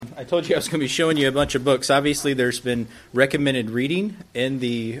I told you I was going to be showing you a bunch of books. Obviously, there's been recommended reading in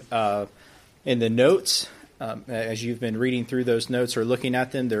the notes. As you've been reading through those notes or looking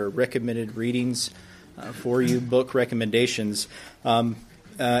at them, there are recommended readings for you, book recommendations.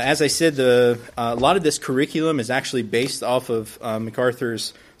 As I said, a lot of this curriculum is actually based off of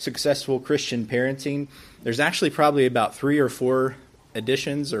MacArthur's Successful Christian Parenting. There's actually probably about 3 or 4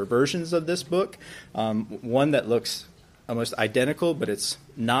 editions or versions of this book. One that looks almost identical, but it's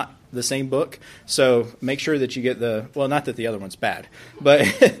not the same book. So make sure that you get not that the other one's bad, but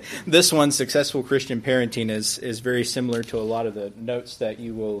this one, Successful Christian Parenting, is very similar to a lot of the notes that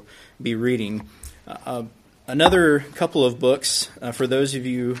you will be reading. Another couple of books for those of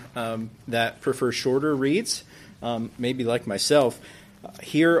you that prefer shorter reads, maybe like myself.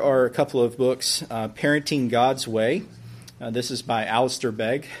 Here are a couple of books. Parenting God's Way. This is by Alistair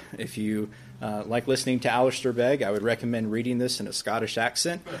Begg. If you like listening to Alistair Begg, I would recommend reading this in a Scottish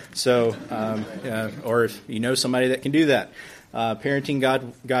accent. So, or if you know somebody that can do that. Parenting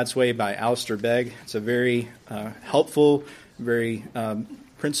God's Way by Alistair Begg. It's a very helpful, very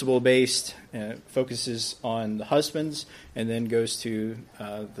principle-based, focuses on the husbands, and then goes to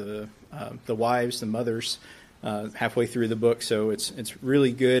the wives, the mothers, halfway through the book. So it's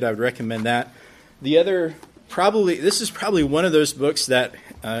really good. I would recommend that. The other, this is probably one of those books that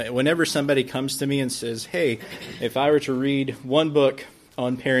whenever somebody comes to me and says, hey, if I were to read one book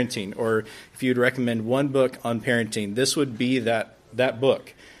on parenting, or if you'd recommend one book on parenting, this would be that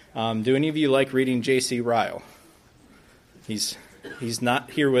book. Do any of you like reading J.C. Ryle? He's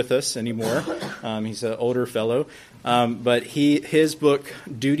not here with us anymore. He's an older fellow. But his book,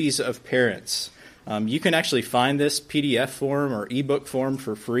 Duties of Parents, you can actually find this PDF form or ebook form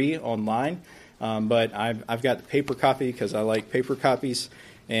for free online. But I've got the paper copy because I like paper copies.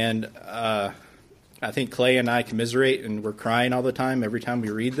 And I think Clay and I commiserate, and we're crying all the time every time we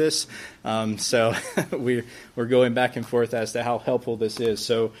read this. So we're going back and forth as to how helpful this is.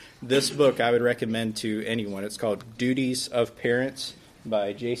 So this book I would recommend to anyone. It's called Duties of Parents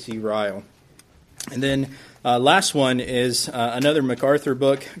by J.C. Ryle. And then last one is another MacArthur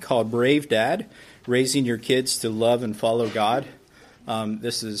book called Brave Dad, Raising Your Kids to Love and Follow God.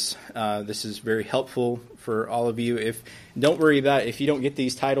 This is very helpful for all of you. Don't worry about it. If you don't get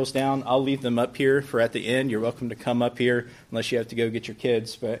these titles down, I'll leave them up here for at the end. You're welcome to come up here, unless you have to go get your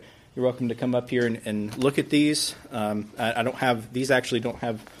kids. But you're welcome to come up here and look at these. These actually don't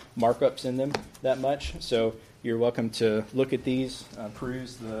have markups in them that much, so you're welcome to look at these,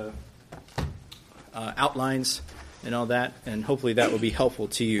 peruse the outlines and all that, and hopefully that will be helpful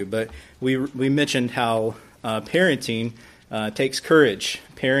to you. But we mentioned how parenting takes courage.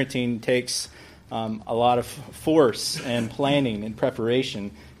 Parenting takes a lot of force and planning and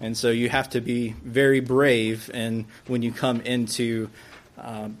preparation, and so you have to be very brave and when you come into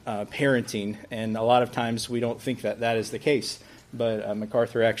parenting, and a lot of times we don't think that is the case, but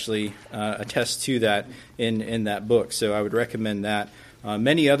MacArthur actually attests to that in that book, so I would recommend that.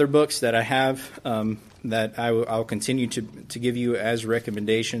 Many other books that I have that I'll continue to give you as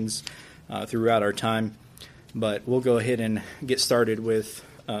recommendations throughout our time, but we'll go ahead and get started with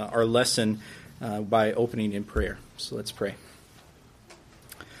our lesson by opening in prayer. So let's pray.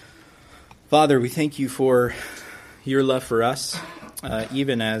 Father, we thank you for your love for us,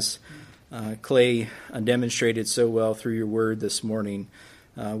 even as Clay demonstrated so well through your word this morning.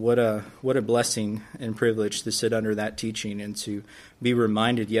 What a blessing and privilege to sit under that teaching and to be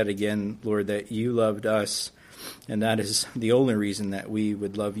reminded yet again, Lord, that you loved us, and that is the only reason that we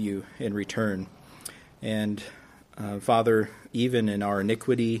would love you in return. And Father, even in our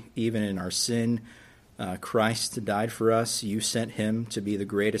iniquity, even in our sin, Christ died for us. You sent him to be the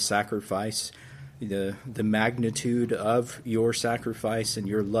greatest sacrifice. The magnitude of your sacrifice and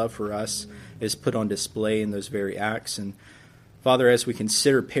your love for us is put on display in those very acts. And Father, as we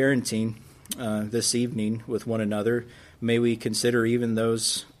consider parenting this evening with one another, may we consider even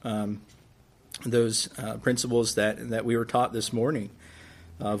those principles that we were taught this morning,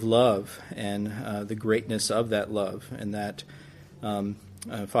 of love and the greatness of that love, and that,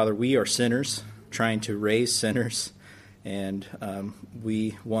 Father, we are sinners trying to raise sinners, and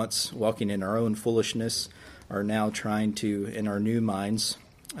we, once walking in our own foolishness, are now trying to, in our new minds,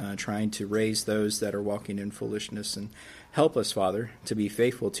 trying to raise those that are walking in foolishness. And help us, Father, to be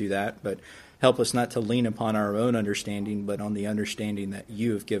faithful to that, but help us not to lean upon our own understanding, but on the understanding that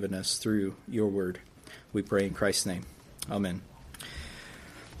you have given us through your word. We pray in Christ's name. Amen.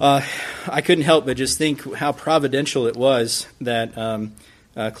 I couldn't help but just think how providential it was that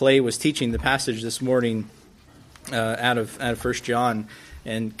Clay was teaching the passage this morning out of 1 John,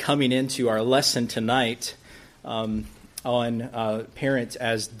 and coming into our lesson tonight. on parent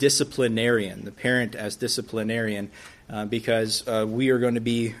as disciplinarian, the parent as disciplinarian, because we are going to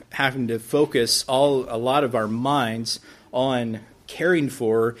be having to focus a lot of our minds on caring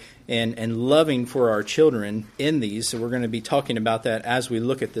for and loving for our children in these. So we're going to be talking about that as we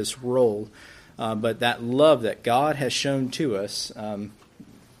look at this role. But that love that God has shown to us,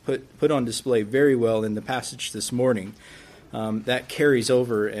 put on display very well in the passage this morning, that carries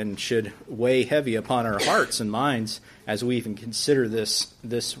over and should weigh heavy upon our hearts and minds as we even consider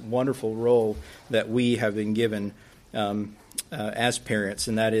this wonderful role that we have been given as parents,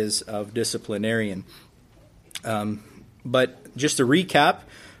 and that is of disciplinarian. But just to recap,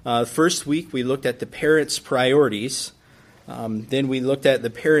 first week we looked at the parent's priorities. Then we looked at the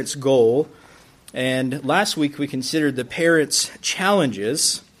parent's goal. And last week we considered the parent's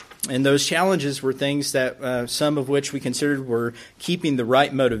challenges. And those challenges were things that some of which we considered were keeping the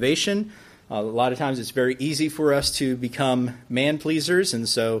right motivation. A lot of times it's very easy for us to become man-pleasers, and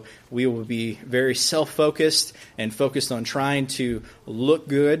so we will be very self-focused and focused on trying to look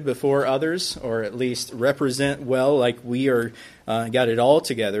good before others, or at least represent well, like we are got it all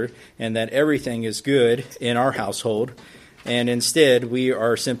together, and that everything is good in our household. And instead, we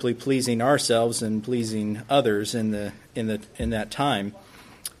are simply pleasing ourselves and pleasing others in that time.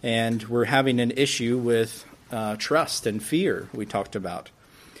 And we're having an issue with trust and fear we talked about.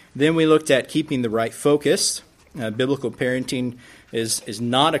 Then we looked at keeping the right focus. Biblical parenting is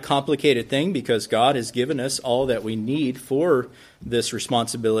not a complicated thing because God has given us all that we need for this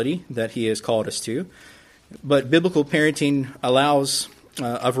responsibility that He has called us to. But biblical parenting allows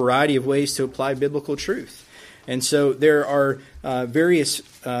a variety of ways to apply biblical truth. And so there are various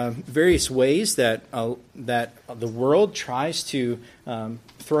ways that the world tries to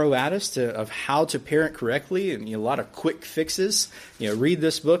throw at us of how to parent correctly, and a lot of quick fixes. Read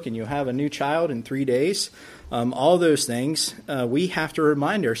this book and you'll have a new child in 3 days. All those things, we have to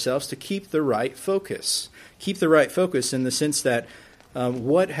remind ourselves to keep the right focus. Keep the right focus in the sense that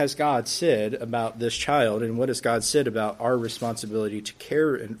what has God said about this child, and what has God said about our responsibility to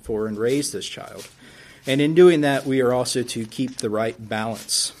care for and raise this child. And in doing that, we are also to keep the right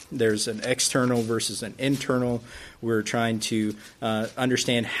balance. There's an external versus an internal. We're trying to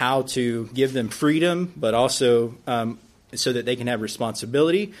understand how to give them freedom, but also so that they can have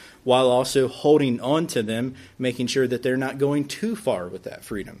responsibility, while also holding on to them, making sure that they're not going too far with that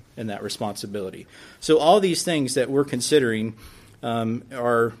freedom and that responsibility. So all these things that we're considering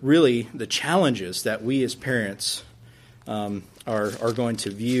are really the challenges that we as parents are going to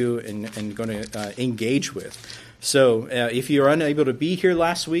view and going to engage with. So if you're unable to be here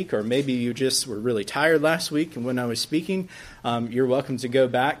last week, or maybe you just were really tired last week and when I was speaking, you're welcome to go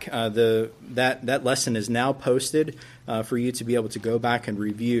back. That lesson is now posted for you to be able to go back and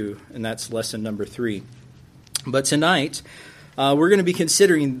review, and that's lesson number 3. But tonight, we're going to be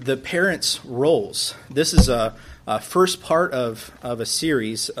considering the parents' roles. This is a first part of a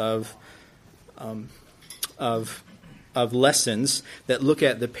series of lessons that look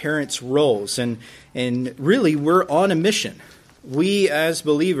at the parents' roles. And really, we're on a mission. We as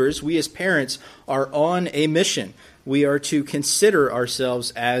believers, we as parents, are on a mission. We are to consider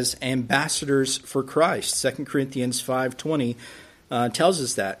ourselves as ambassadors for Christ. 2 Corinthians 5:20 tells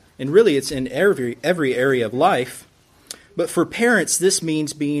us that. And really, it's in every area of life. But for parents, this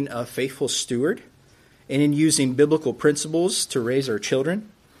means being a faithful steward and in using biblical principles to raise our children.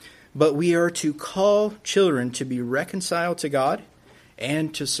 But we are to call children to be reconciled to God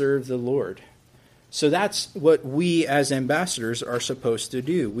and to serve the Lord. So that's what we as ambassadors are supposed to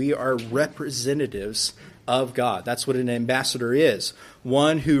do. We are representatives of God. That's what an ambassador is.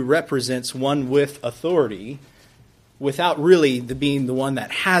 One who represents one with authority without really being the one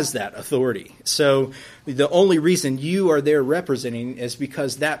that has that authority. So the only reason you are there representing is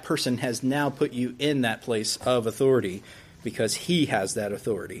because that person has now put you in that place of authority, because he has that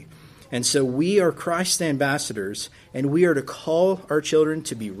authority. And so we are Christ's ambassadors, and we are to call our children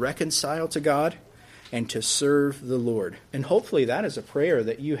to be reconciled to God and to serve the Lord. And hopefully that is a prayer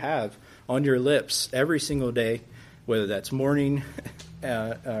that you have on your lips every single day, whether that's morning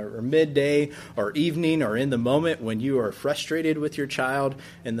or midday or evening, or in the moment when you are frustrated with your child,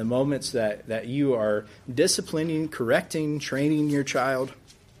 in the moments that you are disciplining, correcting, training your child,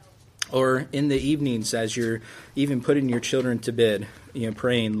 or in the evenings as you're even putting your children to bed,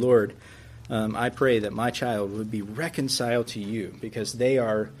 praying, Lord, I pray that my child would be reconciled to you, because they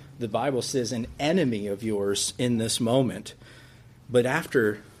are, the Bible says, an enemy of yours in this moment. But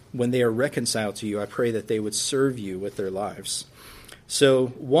after, when they are reconciled to you, I pray that they would serve you with their lives. So,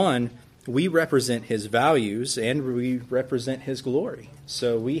 one, we represent his values and we represent his glory.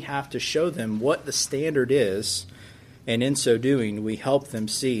 So we have to show them what the standard is And in so doing, we help them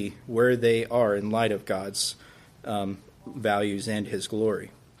see where they are in light of God's values and his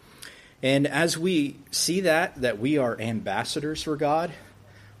glory. And as we see that we are ambassadors for God,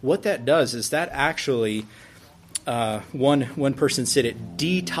 what that does is that actually, one person said it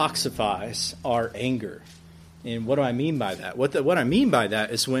detoxifies our anger. And what do I mean by that? What I mean by that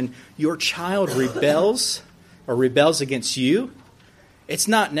is when your child rebels or rebels against you, it's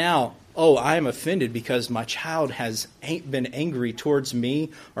not now, oh, I am offended because my child has been angry towards me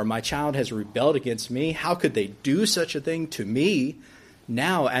or my child has rebelled against me. How could they do such a thing to me?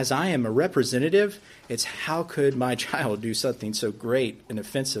 Now, as I am a representative, it's how could my child do something so great and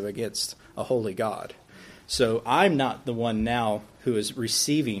offensive against a holy God? So I'm not the one now who is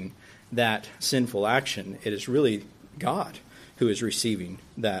receiving that sinful action. It is really God who is receiving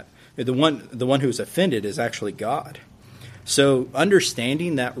that. The one who is offended is actually God. So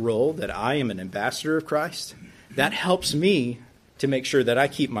understanding that role, that I am an ambassador of Christ, that helps me to make sure that I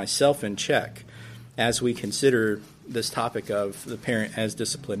keep myself in check as we consider this topic of the parent as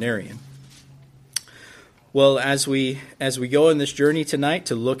disciplinarian. Well, as we go on this journey tonight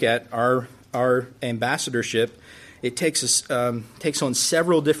to look at our ambassadorship, it takes on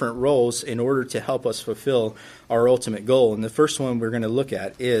several different roles in order to help us fulfill our ultimate goal. And the first one we're going to look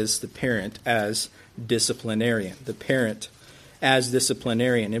at is the parent as disciplinarian. The parent as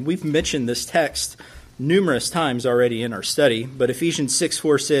disciplinarian. And we've mentioned this text numerous times already in our study, but Ephesians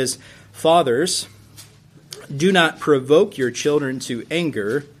 6:4 says, "Fathers, do not provoke your children to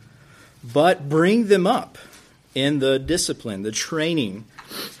anger, but bring them up in the discipline, the training,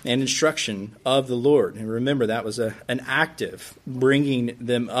 and instruction of the Lord." And remember, that was an active bringing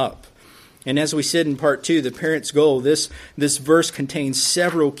them up. And as we said in part 2, the parent's goal, this verse contains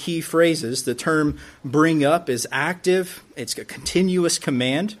several key phrases. The term bring up is active. It's a continuous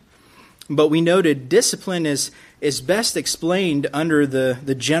command. But we noted discipline is best explained under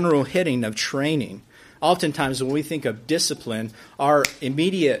the general heading of training. Oftentimes when we think of discipline, our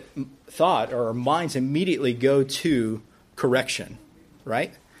immediate thought or our minds immediately go to correction,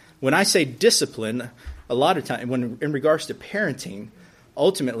 right? When I say discipline, a lot of times, when in regards to parenting,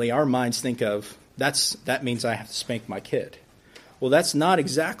 ultimately our minds think of that means I have to spank my kid. Well, that's not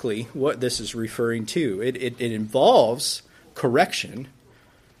exactly what this is referring to. It involves correction,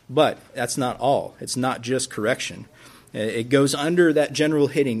 but that's not all. It's not just correction. It goes under that general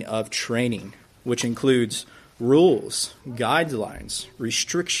heading of training, which includes rules, guidelines,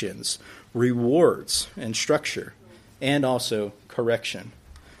 restrictions, rewards, and structure, and also correction.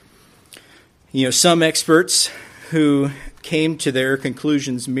 Some experts who came to their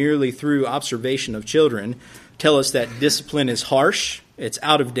conclusions merely through observation of children tell us that discipline is harsh, it's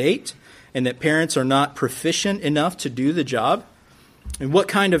out of date, and that parents are not proficient enough to do the job. And what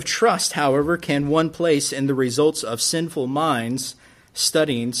kind of trust, however, can one place in the results of sinful minds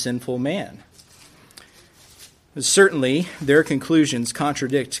studying sinful man? Certainly, their conclusions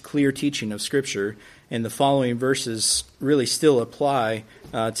contradict clear teaching of Scripture, and the following verses really still apply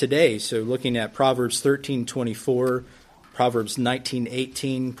today. So looking at Proverbs 13:24, Proverbs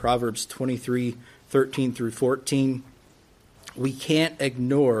 19:18, Proverbs 23:13 through 14, we can't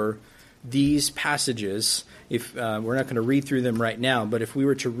ignore these passages. If we're not going to read through them right now, but if we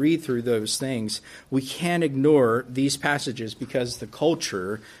were to read through those things, we can't ignore these passages because the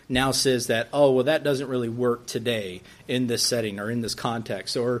culture now says that, oh, well, that doesn't really work today in this setting or in this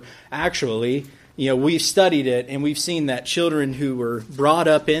context. Or actually, we've studied it and we've seen that children who were brought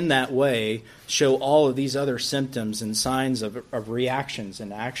up in that way show all of these other symptoms and signs of reactions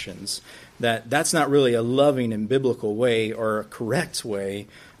and actions. That's not really a loving and biblical way or a correct way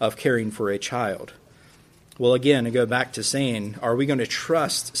of caring for a child. Well, again, I go back to saying, are we going to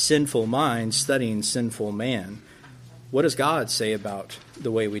trust sinful minds studying sinful man? What does God say about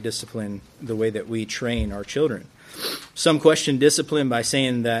the way we discipline, the way that we train our children? Some question discipline by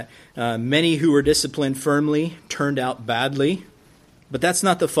saying that many who were disciplined firmly turned out badly. But that's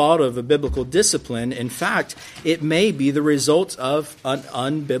not the fault of a biblical discipline. In fact, it may be the result of an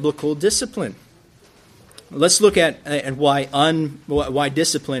unbiblical discipline. Let's look at why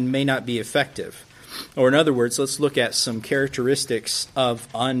discipline may not be effective. Or in other words, let's look at some characteristics of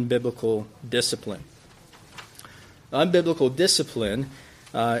unbiblical discipline. Unbiblical discipline,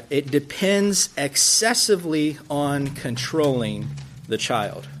 it depends excessively on controlling the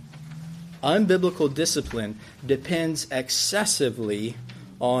child. Unbiblical discipline depends excessively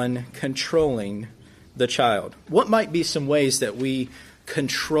on controlling the child. What might be some ways that we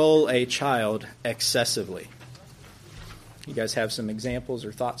control a child excessively? You guys have some examples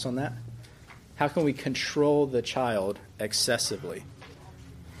or thoughts on that? How can we control the child excessively?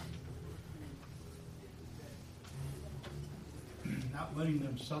 not letting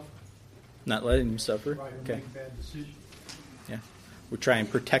them suffer. Not letting them suffer? Right, or Okay. make bad decisions. Yeah. We try and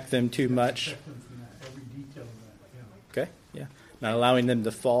protect them too much. Protect them from that, every detail of that, yeah. Okay, yeah. Not allowing them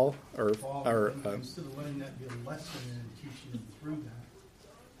to fall or Instead of letting that be a lesson and teaching them through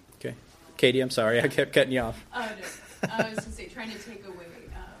that. okay. Katie, I'm sorry. I kept cutting you off. Oh, no. I was going to say, trying to take away,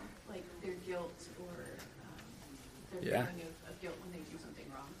 like, their guilt or their feeling of guilt when they do something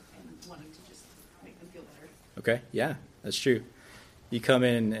wrong and wanting to just make them feel better. Okay, yeah, that's true. You come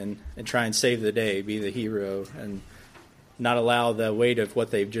in and try and save the day, be the hero, and not allow the weight of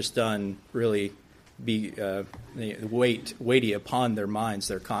what they've just done really be weighty upon their minds,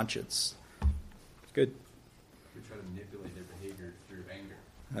 their conscience. Good. We try to manipulate their behavior through anger.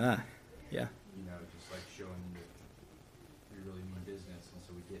 Yeah. You know, just like showing that we really mean business, and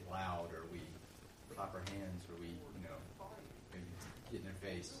so we get loud, or we clap our hands, or we, you know, maybe get in their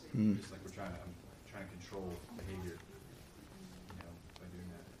face. Just like I'm trying to control behavior, you know, by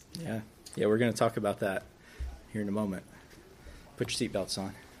doing that. Yeah, we're going to talk about that here in a moment. Put your seatbelts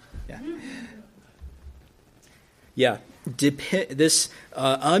on. Yeah. Yeah, this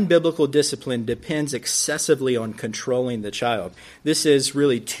unbiblical discipline depends excessively on controlling the child. This is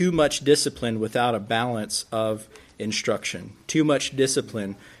really too much discipline without a balance of instruction. Too much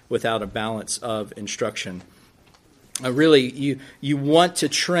discipline without a balance of instruction. Really, you want to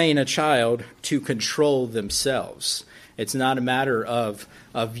train a child to control themselves. It's not a matter of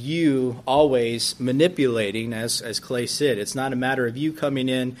you always manipulating, as Clay said. It's not a matter of you coming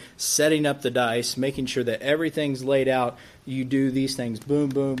in, setting up the dice, making sure that everything's laid out. You do these things, boom,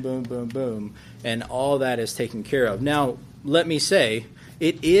 boom, boom, boom, boom, and all that is taken care of. Now, let me say,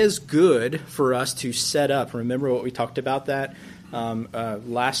 it is good for us to set up. Remember what we talked about that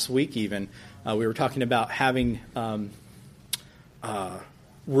last week even. We were talking about having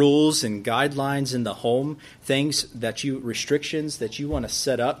rules and guidelines in the home, restrictions that you want to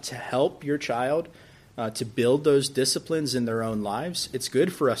set up to help your child to build those disciplines in their own lives. It's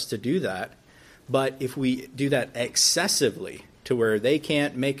good for us to do that. But if we do that excessively to where they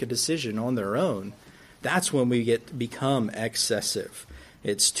can't make a decision on their own, that's when we become excessive.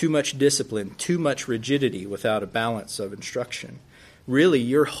 It's too much discipline, too much rigidity without a balance of instruction. Really,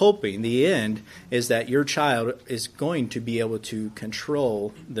 you're hoping the end is that your child is going to be able to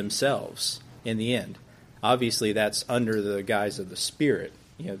control themselves in the end. Obviously, that's under the guise of the Spirit.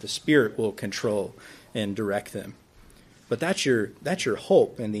 You know, the Spirit will control and direct them. But that's your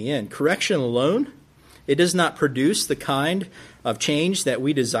hope in the end. Correction alone, it does not produce the kind of change that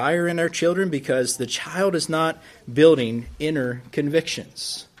we desire in our children because the child is not building inner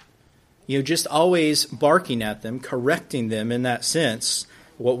convictions. You know, just always barking at them, correcting them in that sense,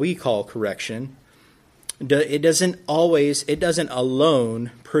 what we call correction, it doesn't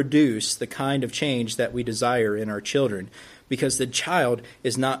alone produce the kind of change that we desire in our children because the child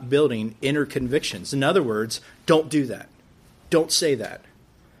is not building inner convictions. In other words, don't do that. Don't say that.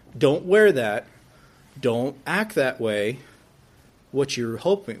 Don't wear that. Don't act that way. What you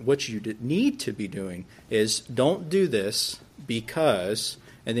need to be doing is don't do this because...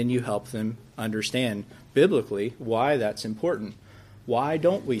 And then you help them understand biblically why that's important. Why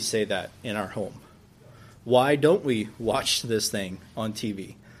don't we say that in our home? Why don't we watch this thing on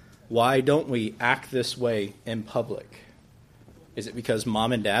TV? Why don't we act this way in public? Is it because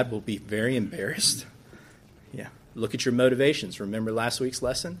mom and dad will be very embarrassed? Yeah. Look at your motivations. Remember last week's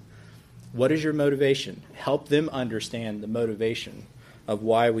lesson? What is your motivation? Help them understand the motivation of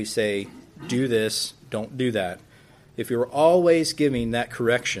why we say, do this, don't do that. If you're always giving that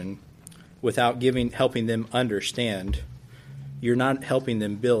correction without helping them understand, you're not helping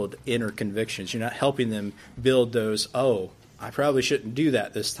them build inner convictions. You're not helping them build those, I probably shouldn't do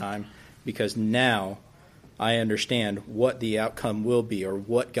that this time because now I understand what the outcome will be or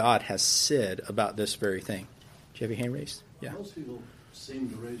what God has said about this very thing. Do you have your hand raised? Yeah. Most people seem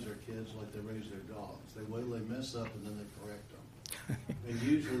to raise their kids like they raise their dogs. They wait till they mess up and then they correct them. And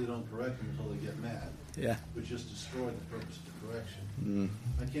usually they don't correct them until they get mad. Yeah. Which just destroyed the purpose of the correction.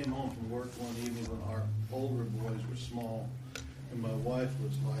 I came home from work one evening when our older boys were small, and my wife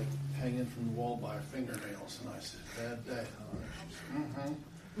was like hanging from the wall by her fingernails. And I said, "Bad day, huh?" She said,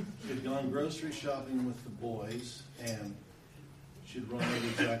 She'd gone grocery shopping with the boys, and she'd run over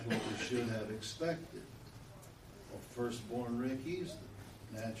exactly what we should have expected. Well, firstborn Ricky's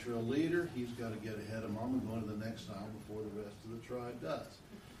the natural leader. He's got to get ahead of mom and go into the next aisle before the rest of the tribe does.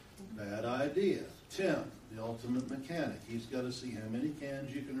 Bad idea. Tim, the ultimate mechanic. He's got to see how many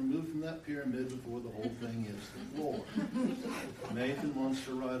cans you can remove from that pyramid before the whole thing hits the floor. Nathan wants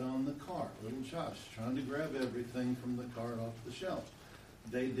to ride on the cart. Little Josh trying to grab everything from the cart off the shelf.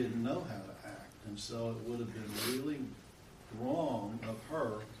 They didn't know how to act, and so it would have been really wrong of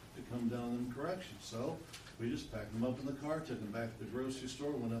her to come down and correction. So we just packed them up in the car, took them back to the grocery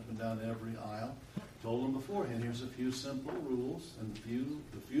store, went up and down every aisle, told them beforehand, here's a few simple rules, and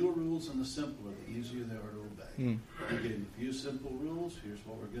the fewer rules and the simpler, the easier they are to obey. We gave them a few simple rules. Here's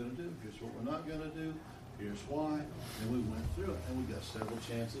what we're going to do. Here's what we're not going to do. Here's why. And we went through it, and we got several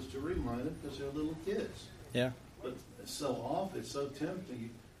chances to remind them because they're little kids. Yeah. But it's so off, it's so tempting.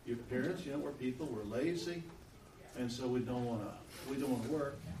 Your parents, we're people, we're lazy, and so we don't want to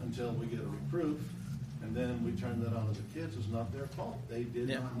work until we get a reproof, and then we turn that on to the kids. It's not their fault. They did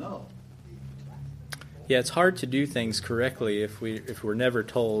not know. Yeah, it's hard to do things correctly if we're never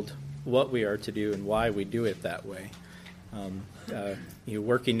told what we are to do and why we do it that way.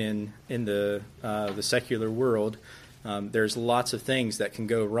 Working in the secular world, there's lots of things that can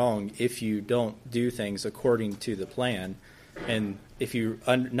go wrong if you don't do things according to the plan. And if you're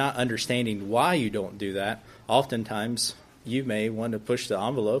not understanding why you don't do that, oftentimes you may want to push the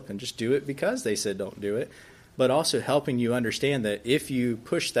envelope and just do it because they said don't do it, but also helping you understand that if you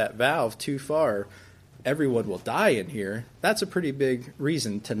push that valve too far, everyone will die in here. That's a pretty big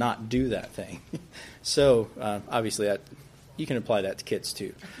reason to not do that thing. So obviously you can apply that to kids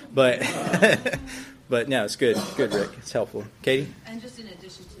too. But but no, it's good. Good, Rick. It's helpful. Katie? And just in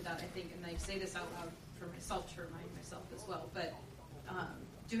addition to that, I think, and I say this out loud for myself to remind myself as well, but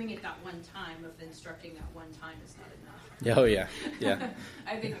doing it that one time of instructing that one time is not enough. Oh, yeah. Yeah.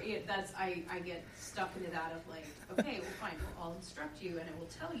 I think I get stuck into that of like, okay, well, fine, I'll instruct you and I will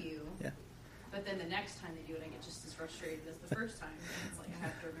tell you. Yeah. But then the next time they do it, I get just as frustrated as the first time. And it's like I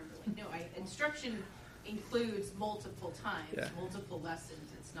have to remember, like, no, instruction includes multiple times, multiple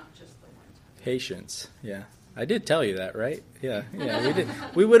lessons. It's not just the one time. Patience. Yeah. I did tell you that, right? Yeah. Yeah. We did.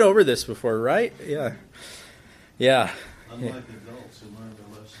 We went over this before, right? Yeah. Yeah. Unlike adults who learn their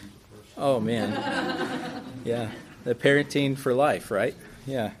lessons the first time. Oh, man. Yeah. The parenting for life, right?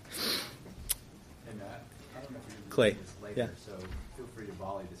 Yeah. And I don't know if you're Clay. going to do this later, Yeah. so feel free to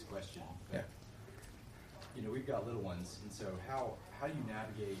volley this question. But, Yeah. We've got little ones, and so how do you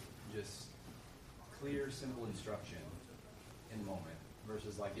navigate just clear, simple instruction in the moment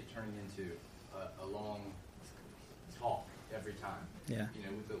versus like it turning into a long talk every time? Yeah.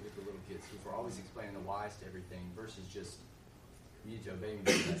 With the little kids, because we're always explaining the whys to everything versus just you need to obey me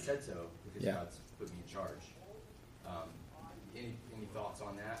because I said so because God's put me in charge. Any thoughts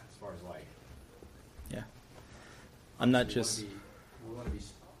on that as far as like? Yeah. I'm not just. We want to be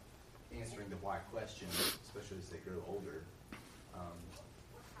answering the why question, especially as they grow older.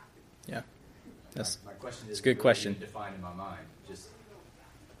 Yeah. My question is it's a good question. Defined in my mind. Just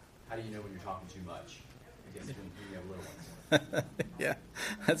how do you know when you're talking too much? I guess when you have little ones. Yeah,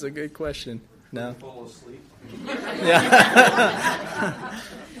 that's a good question. No. Fall asleep.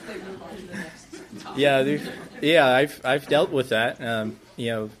 Yeah. Yeah. I've dealt with that.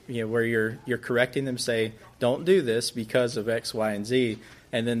 Where you're correcting them, say don't do this because of X, Y, and Z,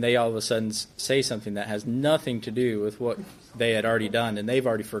 and then they all of a sudden say something that has nothing to do with what they had already done, and they've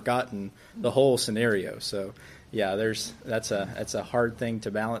already forgotten the whole scenario. So, yeah, that's a hard thing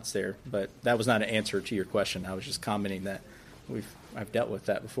to balance there. But that was not an answer to your question. I was just commenting that I've dealt with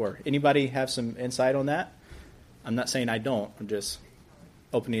that before. Anybody have some insight on that? I'm not saying I don't. I'm just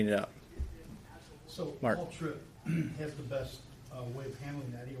opening it up. So Mark. Paul Tripp has the best way of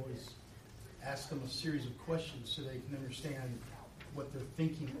handling that. He always asks them a series of questions so they can understand what they're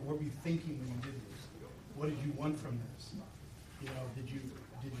thinking. What were you thinking when you did this? What did you want from this? Did you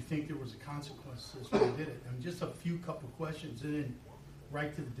think there was a consequence to this when you did it? And just a few couple questions, and then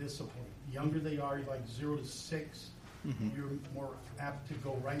right to the discipline. The younger they are, like 0 to 6, you're more apt to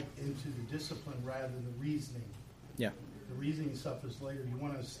go right into the discipline rather than the reasoning. Yeah. The reasoning stuff is later. You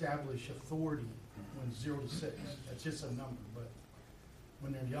want to establish authority when 0 to 6. That's just a number, but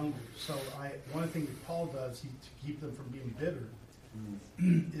when they're younger. So one of the things that Paul does to keep them from being bitter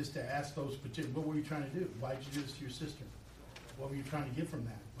is to ask those particular, what were you trying to do? Why did you do this to your sister? What were you trying to get from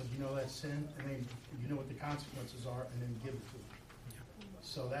that? But you know that's sin, and then you know what the consequences are, and then give it to them.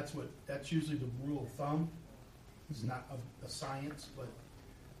 So that's usually the rule of thumb. It's not a science, but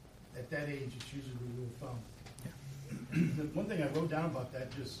at that age, it's usually the rule of thumb. The one thing I wrote down about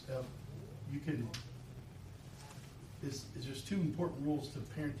that, just is there's 2 important rules to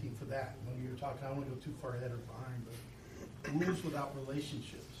parenting for that. When you're talking, I don't want to go too far ahead or behind, but rules without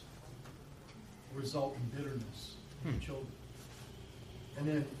relationships result in bitterness in children. And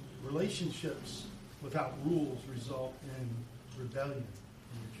then relationships without rules result in rebellion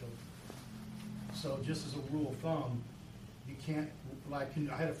in your children. So just as a rule of thumb, you can't, I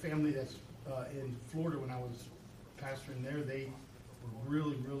had a family that's in Florida when I was pastoring there. They were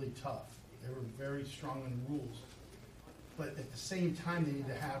really, really tough. They were very strong on rules. but at the same time, they need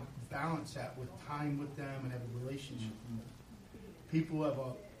to have balance that with time with them and have a relationship with them. People who have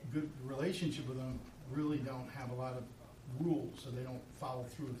a good relationship with them really don't have a lot of rules, so they don't follow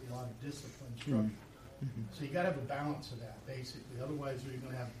through with a lot of discipline structure. Mm-hmm. So you got to have a balance of that, basically. Otherwise, you're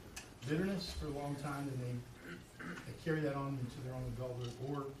going to have bitterness for a long time, and they carry that on into their own adulthood,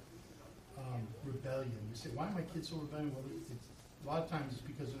 or rebellion. You say, why are my kids so rebellious? Well, a lot of times it's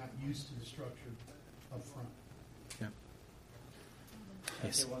because they're not used to the structure up front. Yeah.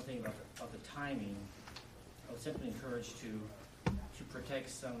 I'd say one thing about the timing. I would simply encourage to protect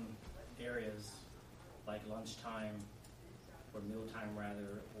some areas like lunchtime or mealtime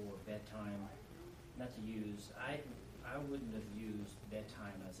rather, or bedtime, not to use. I wouldn't have used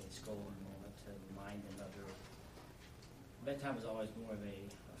bedtime as a scolding moment to remind them of their. Bedtime was always more of a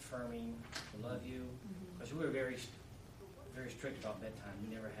affirming, I love you, because we were very, very strict about bedtime.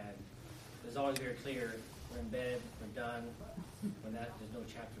 We never had. It was always very clear. We're in bed. We're done. When there's no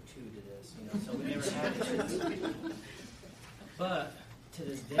chapter 2 to this, So we never had it. But to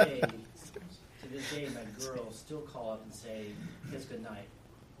this day, my girls still call up and say, "Kiss good night."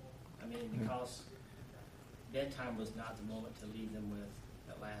 I mean, because bedtime was not the moment to leave them with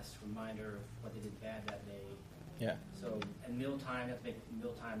that last reminder of what they did bad that day. Yeah. So, and mealtime, you have to make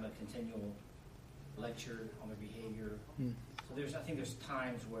mealtime a continual lecture on their behavior. So I think there's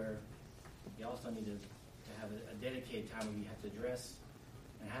times where you also need to have a dedicated time where you have to address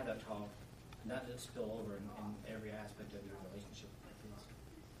and have that talk, not just spill over in every aspect of your relationship with your kids.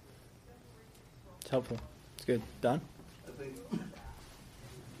 It's helpful. It's good. Don? I think,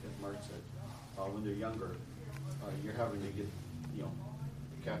 as Mark said, when they're younger, you're having to get,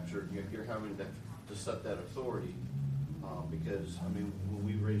 captured. You're having to set that authority because, when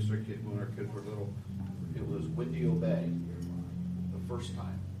we raised our kid, when our kids were little, it was when do you obey the first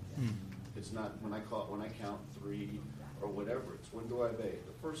time. It's not when I count 3 or whatever. It's when do I obey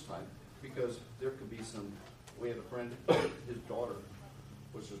the first time, because there could be some. We had a friend, his daughter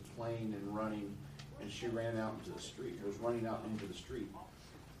was just playing and running, and she ran out into the street. Was running out into the street,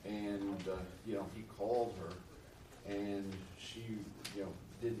 and he called her, and she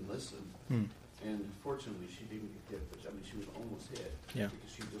didn't listen. And fortunately, she didn't get hit. But she was almost hit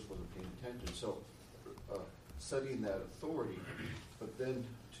because she just wasn't paying attention. So setting that authority, but then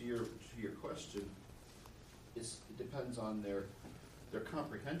to your question, it depends on their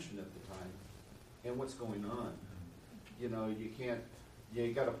comprehension at the time and what's going on. You can't.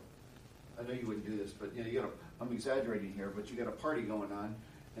 You got to. I know you wouldn't do this, but you got. I'm exaggerating here, but you got a party going on,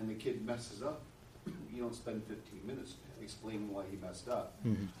 and the kid messes up. You don't spend 15 minutes explaining why he messed up.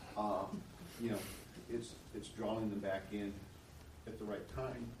 It's drawing them back in at the right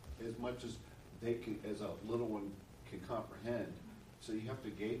time, as much as they can, as a little one can comprehend. So you have to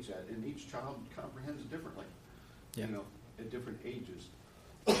gauge that, and each child comprehends differently. At different ages.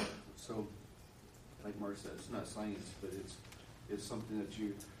 So, like Mark said, it's not science, but it's something that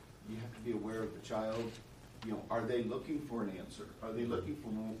you have to be aware of the child. Are they looking for an answer? Are they looking for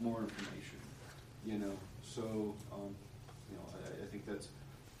more information? So I think that's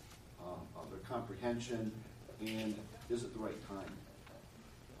their comprehension, and is it the right time?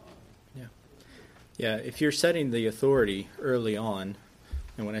 Yeah, if you're setting the authority early on,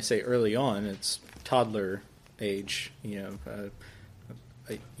 and when I say early on, it's toddler age, a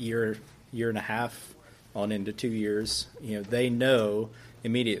year and a half on into 2 years, they know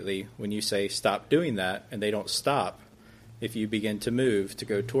immediately when you say stop doing that, and they don't stop. If you begin to move to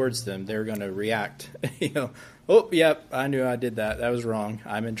go towards them, they're going to react. Oh, yep, I knew I did that. That was wrong.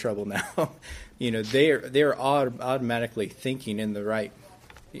 I'm in trouble now. They're automatically thinking in the right.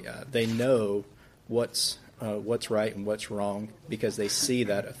 They know what's right and what's wrong because they see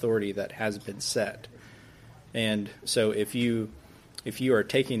that authority that has been set. And so if you are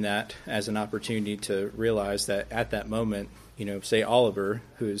taking that as an opportunity to realize that at that moment, say Oliver,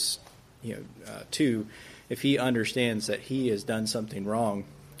 who's 2, if he understands that he has done something wrong,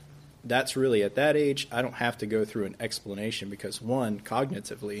 that's really at that age, I don't have to go through an explanation because, one,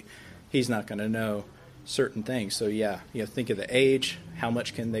 cognitively, he's not going to know certain things. So, think of the age, how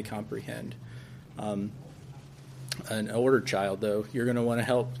much can they comprehend? An older child, though, you're going to want to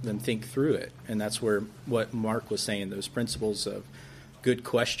help them think through it. And that's where what Mark was saying, those principles of good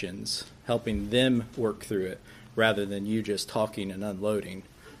questions, helping them work through it rather than you just talking and unloading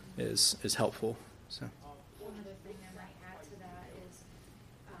is helpful. So. One other thing I might add to that is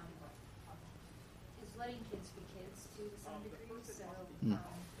letting kids be kids to some degree. So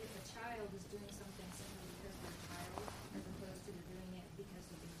if a child is doing something simply because they're a child, as opposed to doing it because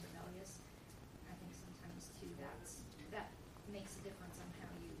they're being rebellious, I think sometimes too that makes a difference on how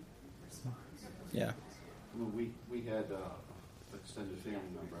you respond. When we had extended family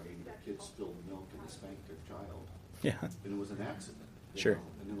member, I mean, the kids spilled milk and they spanked their child. Yeah. And it was an accident. Sure.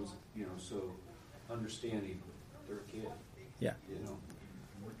 And it was, so understanding they're a kid. Yeah.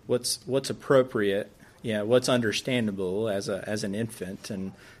 What's appropriate? Yeah. What's understandable as an infant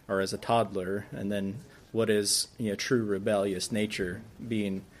or as a toddler, and then what is true rebellious nature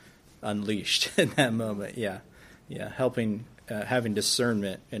being unleashed in that moment. Yeah. Helping having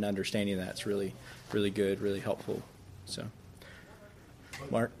discernment and understanding that's really, really good, really helpful. So,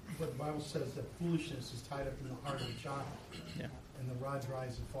 Mark. But the Bible says that foolishness is tied up in the heart of a child. Yeah. And the rod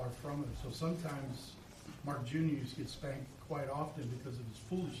drives it far from him. So sometimes Mark Jr. used to get spanked quite often because of his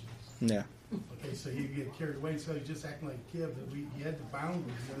foolishness. Yeah. Okay, so he'd get carried away, so he's just acting like a kid, but he had the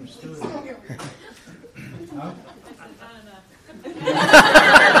boundaries, he understood. Huh?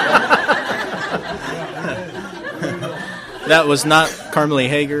 That was not Carmelie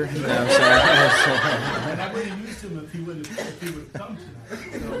Hager. No, I'm sorry. And I would have used him if he would have come tonight.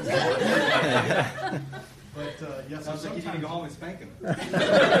 But yes, sounds like you need to go home and spank him.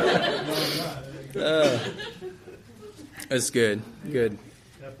 That's good. Good.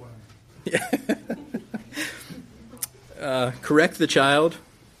 Correct the child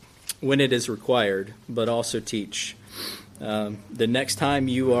when it is required, but also teach. The next time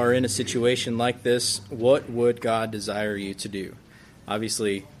you are in a situation like this, what would God desire you to do?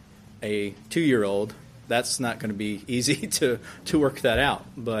 Obviously, a 2-year-old, that's not going to be easy to work that out.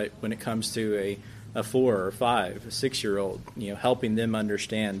 But when it comes to a 4 or 5, a 6-year-old, helping them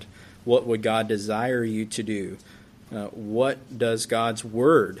understand what would God desire you to do. What does God's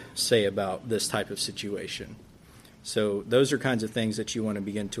Word say about this type of situation? So those are kinds of things that you want to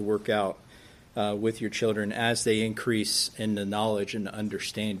begin to work out with your children as they increase in the knowledge and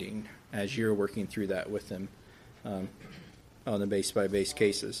understanding as you're working through that with them on the base-by-base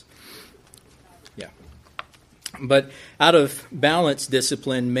cases. Yeah. But out of balance,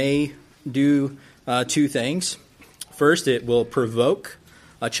 discipline may do 2 things. First, it will provoke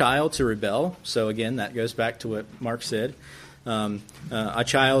a child to rebel. So again, that goes back to what Mark said. A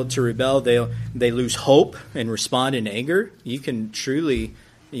child to rebel, they lose hope and respond in anger. You can truly,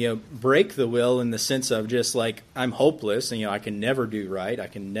 break the will in the sense of just like, I'm hopeless, and I can never do right. I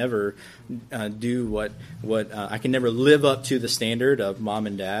can never do what I can never live up to the standard of mom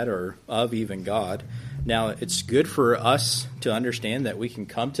and dad or of even God. Now, it's good for us to understand that we can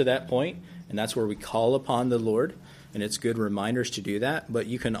come to that point, and that's where we call upon the Lord. And it's good reminders to do that, but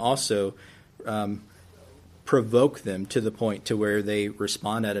you can also provoke them to the point to where they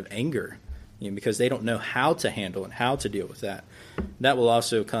respond out of anger, because they don't know how to handle and how to deal with that. That will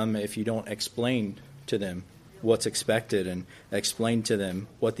also come if you don't explain to them what's expected and explain to them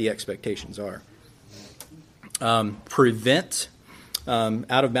what the expectations are. Prevent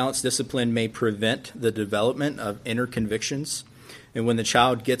out of balance discipline may prevent the development of inner convictions, and when the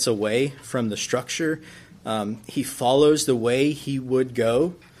child gets away from the structure, he follows the way he would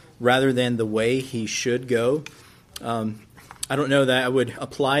go rather than the way he should go. I don't know that I would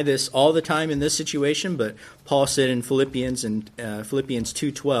apply this all the time in this situation, but Paul said in Philippians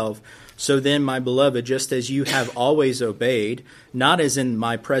 2:12, "So then, my beloved, just as you have always obeyed, not as in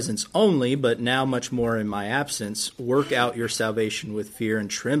my presence only, but now much more in my absence, work out your salvation with fear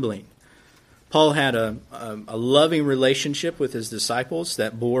and trembling." Paul had a loving relationship with his disciples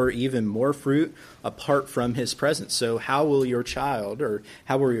that bore even more fruit apart from his presence. So how will your child or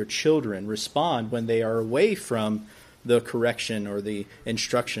how will your children respond when they are away from the correction or the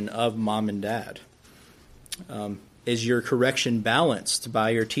instruction of mom and dad? Is your correction balanced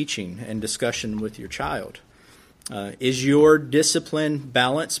by your teaching and discussion with your child? Is your discipline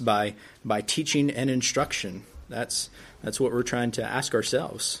balanced by teaching and instruction? That's what we're trying to ask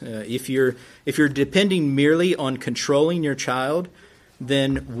ourselves. If you're depending merely on controlling your child,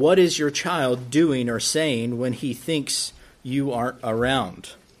 then what is your child doing or saying when he thinks you aren't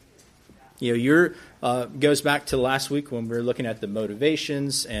around? Goes back to last week when we were looking at the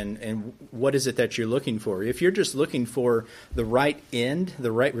motivations and what is it that you're looking for. If you're just looking for the right end,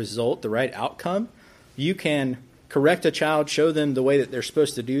 the right result, the right outcome, you can correct a child, show them the way that they're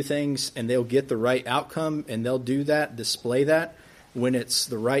supposed to do things, and they'll get the right outcome, and they'll do that, display that when it's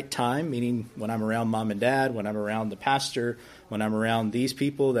the right time, meaning when I'm around mom and dad, when I'm around the pastor, when I'm around these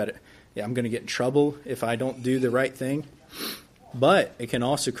people that I'm going to get in trouble if I don't do the right thing. But it can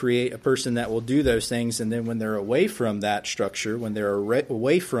also create a person that will do those things, and then when they're away from that structure, when they're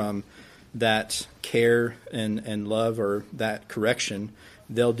away from that care and love or that correction,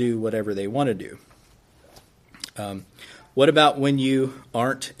 they'll do whatever they want to do. What about when you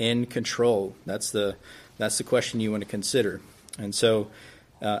aren't in control? That's the question you want to consider. And so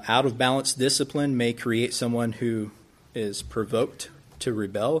Out of balance discipline may create someone who is provoked to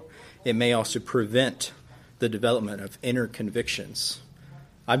rebel. It may also prevent the development of inner convictions.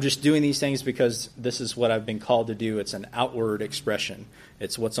 I'm just doing these things because this is what I've been called to do. It's an outward expression.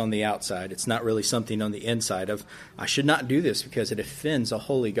 It's what's on the outside. It's not really something on the inside of, I should not do this because it offends a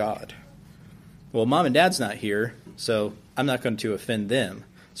holy God. Well, mom and dad's not here, so I'm not going to offend them.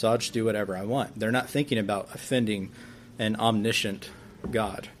 So I'll just do whatever I want. They're not thinking about offending an omniscient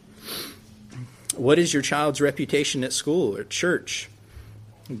God. What is your child's reputation at school or at church?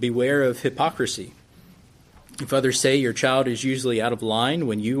 Beware of hypocrisy. If others say your child is usually out of line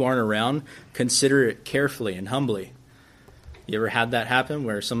when you aren't around, consider it carefully and humbly. You ever had that happen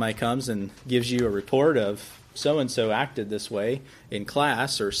where somebody comes and gives you a report of so-and-so acted this way in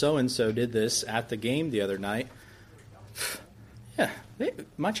class, or so-and-so did this at the game the other night? Yeah,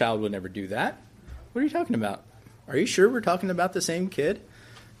 my child would never do that. What are you talking about? Are you sure we're talking about the same kid?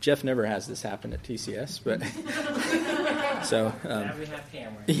 Jeff never has this happen at TCS, but so Now we have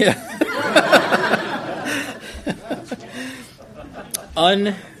cameras. yeah.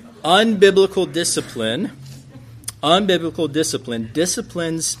 Unbiblical discipline. Unbiblical discipline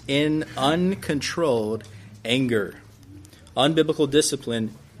disciplines in uncontrolled anger. Unbiblical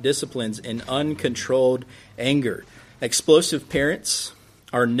discipline disciplines in uncontrolled anger. Explosive parents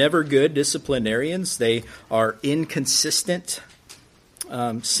are never good disciplinarians. They are inconsistent.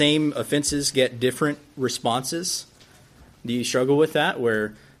 Same offenses get different responses. Do you struggle with that?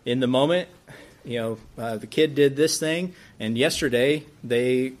 Where in the moment, the kid did this thing, and yesterday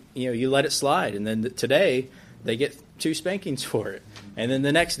you let it slide, and then today they get 2 spankings for it, and then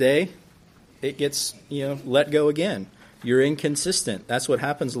the next day it gets let go again. You're inconsistent. That's what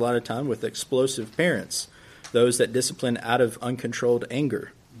happens a lot of time with explosive parents, those that discipline out of uncontrolled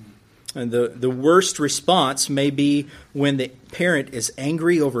anger. And the worst response may be when the parent is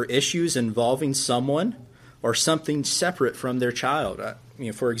angry over issues involving someone or something separate from their child.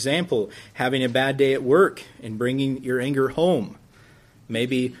 For example, having a bad day at work and bringing your anger home.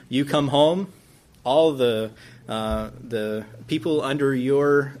 Maybe you come home, all the people under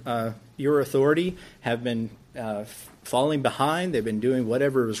your authority have been falling behind. They've been doing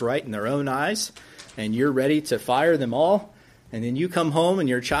whatever is right in their own eyes, and you're ready to fire them all. And then you come home and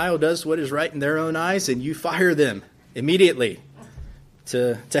your child does what is right in their own eyes, and you fire them immediately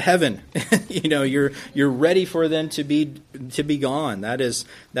to heaven. You're ready for them to be gone. That is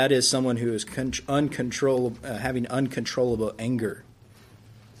someone who is having uncontrollable anger.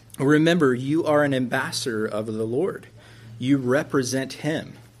 Remember, you are an ambassador of the Lord. You represent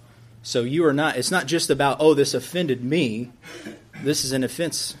Him. So you are not. It's not just about, this offended me. This is an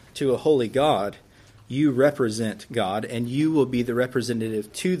offense to a holy God. You represent God, and you will be the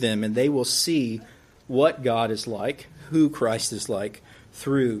representative to them, and they will see what God is like, who Christ is like,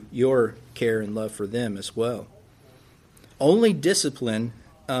 through your care and love for them as well. Only discipline.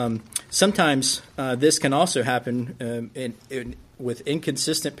 Sometimes this can also happen with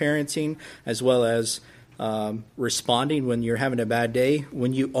inconsistent parenting, as well as responding when you're having a bad day,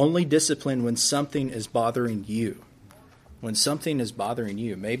 when you only discipline when something is bothering you. When something is bothering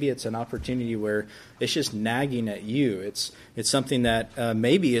you, maybe it's an opportunity where it's just nagging at you. It's something that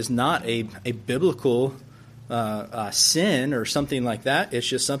maybe is not a biblical sin or something like that. It's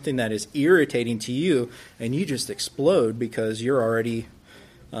just something that is irritating to you, and you just explode because you're already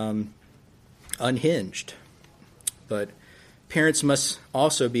unhinged. But parents must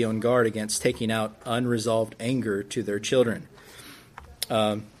also be on guard against taking out unresolved anger to their children.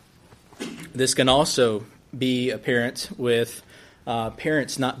 This can also be apparent with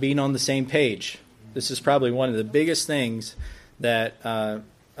parents not being on the same page. This is probably one of the biggest things that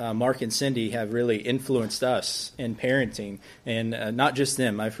Mark and Cindy have really influenced us in parenting, and not just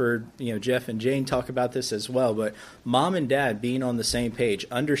them. I've heard Jeff and Jane talk about this as well, but mom and dad being on the same page,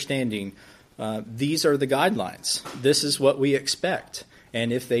 understanding these are the guidelines. This is what we expect,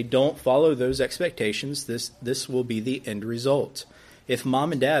 and if they don't follow those expectations, this will be the end result. If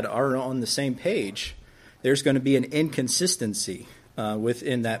mom and dad are on the same page, there's going to be an inconsistency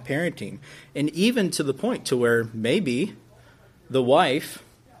within that parenting. And even to the point to where maybe the wife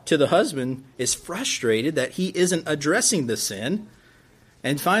to the husband is frustrated that he isn't addressing the sin.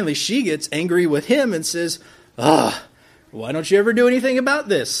 And finally she gets angry with him and says, why don't you ever do anything about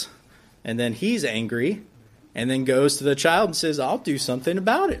this? And then he's angry and then goes to the child and says, I'll do something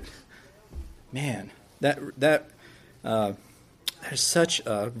about it. Man, that is such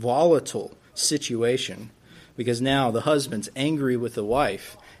a volatile situation, because now the husband's angry with the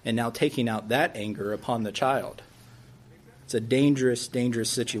wife and now taking out that anger upon the child. It's a dangerous, dangerous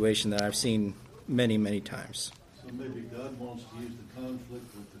situation that I've seen many, many times. So But maybe God wants to use the conflict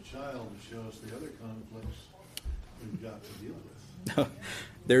with the child to show us the other conflicts we've got to deal with.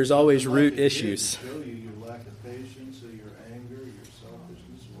 There's always Like root it did, issues. to show you your lack of patience, or your anger, your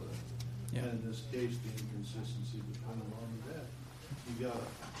selfishness, whatever. Yeah. And in this case, the inconsistency between mom and dad. You got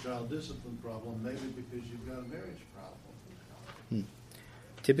a child discipline problem, maybe because you've got a marriage problem.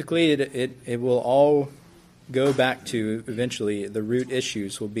 Typically, it will all go back to eventually the root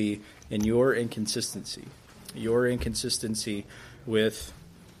issues will be in your inconsistency with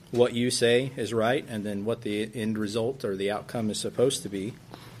what you say is right and then what the end result or the outcome is supposed to be,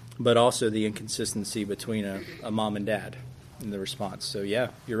 but also the inconsistency between a mom and dad in the response. So yeah,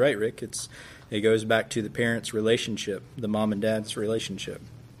 you're right, Rick. It goes back to the parents' relationship, the mom and dad's relationship.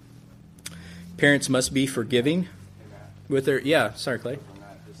 Parents must be forgiving with their sorry, Clay. On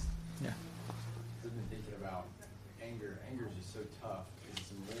that, just Yeah. I've been thinking about anger. Anger is just so tough because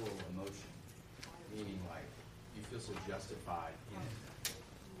it's a moral emotion, meaning like you feel so justified in it.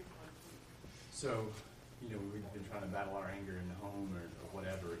 So, we've been trying to battle our anger in the home or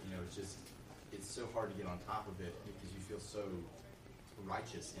whatever. It's so hard to get on top of it because you feel so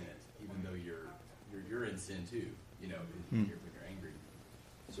righteous in it, even though you're in sin too. When you're angry.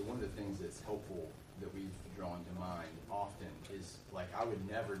 So one of the things that's helpful that we've drawn to mind often is like I would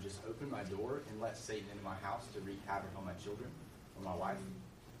never just open my door and let Satan into my house to wreak havoc on my children or my wife.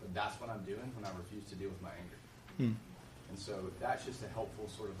 But that's what I'm doing when I refuse to deal with my anger. And so that's just a helpful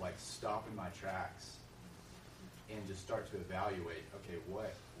sort of like stop in my tracks and just start to evaluate, okay,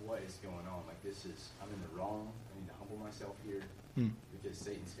 what is going on? Like I'm in the wrong. I need to humble myself here because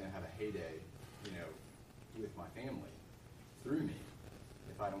Satan's going to have a heyday, with my family through me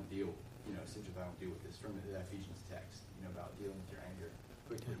if I don't deal, essentially if I don't deal with this from the Ephesians text, about dealing with your anger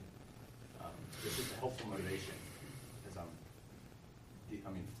quickly. It's just a helpful motivation because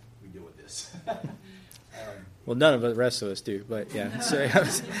we deal with this. Well, none of the rest of us do, but yeah. So, I've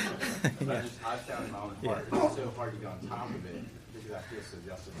found in my own heart, it's so hard to get on top of it because I feel so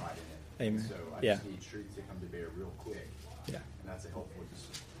justified in it. Amen. So I just need truth to come to bear real quick. Yeah. And that's a helpful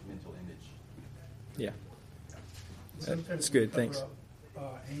just mental image. Yeah. Sometimes That's we good. cover Thanks.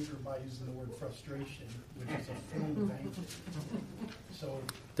 up, anger by using the word frustration, which is a form of anger. So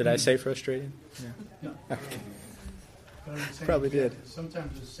Did I say frustrated? Yeah. no, but I'm saying Probably that did.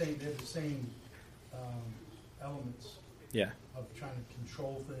 Sometimes they have the same elements Yeah. of trying to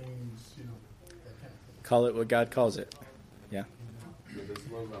control things, that kind of thing. Call it what God calls it. Yeah. Yeah, those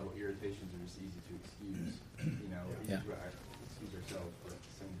low-level irritations are just easy to excuse. Easy Yeah. to excuse ourselves, but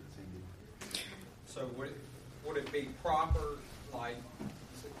same deal. So would it be proper, like,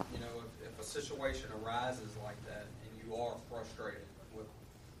 if a situation arises like that and you are frustrated with,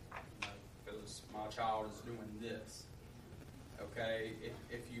 because my child is doing this, okay,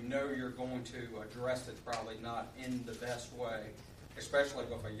 if you know you're going to address it probably not in the best way, especially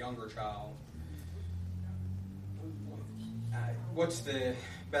with a younger child, what's the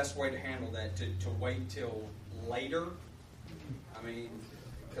best way to handle that? To wait till later? I mean,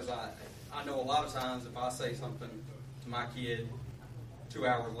 because I know a lot of times if I say something to my kid, 2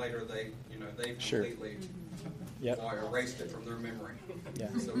 hours later they've Sure. completely Yep. erased it from their memory. Yeah.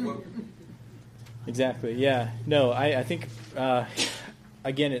 So what? Exactly. Yeah. No, I think,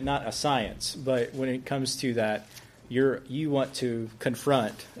 again, it's not a science, but when it comes to that, you want to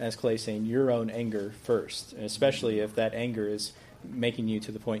confront, as Clay's saying, your own anger first, and especially if that anger is making you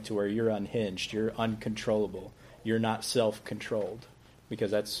to the point to where you're unhinged, you're uncontrollable, you're not self-controlled,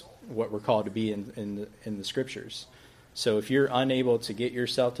 because that's what we're called to be in the Scriptures. So if you're unable to get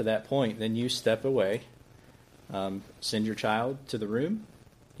yourself to that point, then you step away, send your child to the room.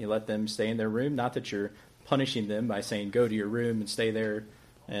 You let them stay in their room. Not that you're punishing them by saying, go to your room and stay there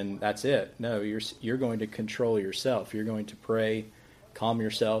and that's it. No, you're going to control yourself. You're going to pray, calm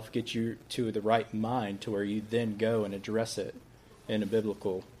yourself, get you to the right mind to where you then go and address it in a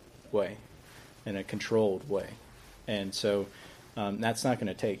biblical way, in a controlled way. And so that's not going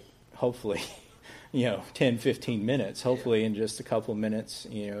to take, hopefully, 10, 15 minutes. Hopefully in just a couple of minutes,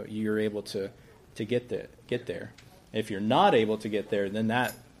 you're able to get there. If you're not able to get there, then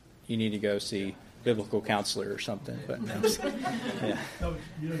that you need to go see biblical counselor or something. But no. Yeah. No,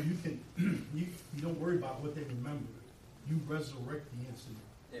 you can you don't worry about what they remember. You resurrect the incident.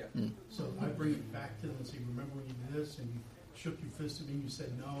 Yeah. So I bring it back to them and say, remember when you did this and you shook your fist at me and you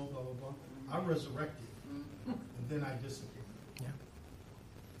said no, blah blah blah. I resurrect it, and then I discipline. Yeah.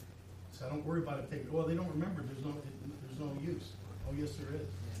 So I don't worry about it. They don't remember. There's no use. Oh yes, there is.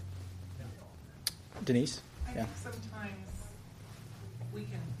 Yeah. Denise? I Yeah. think sometimes we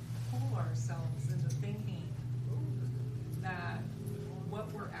can fool ourselves into thinking that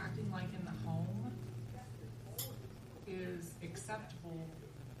what we're acting like in the home acceptable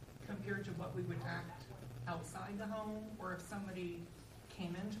compared to what we would act outside the home, or if somebody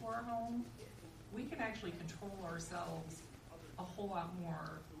came into our home, we can actually control ourselves a whole lot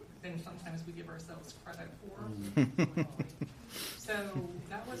more than sometimes we give ourselves credit for. So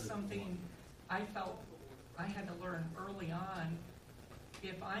that was something I felt I had to learn early on.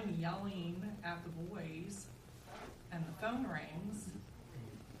 If I'm yelling at the boys and the phone rings,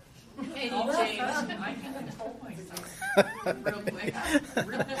 all of a sudden I can control myself Real quick.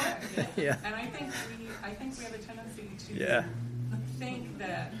 real quick. Yeah. And I think we have a tendency to Yeah. think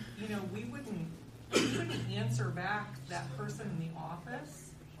that, we wouldn't answer back that person in the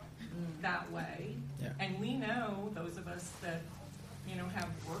office that way. Yeah. And we know, those of us that, have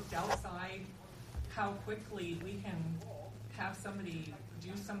worked outside, how quickly we can have somebody do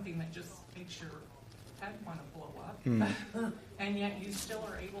something that just makes your head want to blow up. And yet you still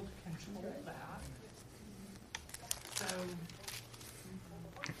are able to control that. So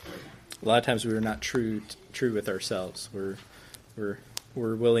A lot of times we're not true with ourselves. We're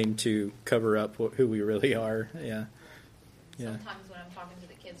willing to cover up who we really are. Yeah. Yeah. Sometimes when I'm talking to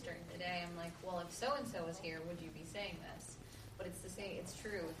the kids during the day, I'm like, well, if so-and-so was here, would you be saying this? But it's the same. It's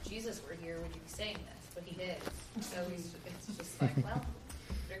true. If Jesus were here, would you be saying this? But he did. So it's just like, well,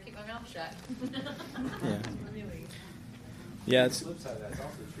 better keep my mouth shut. Yeah. really, Yeah. The It's, flip side of that's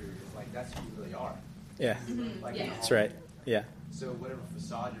also true. It's like that's who you really are. yeah. Like Yeah. in the That's home. right. Yeah. So whatever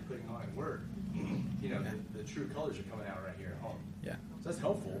facade you're putting on at work, the true colors are coming out right here at home. Yeah. So that's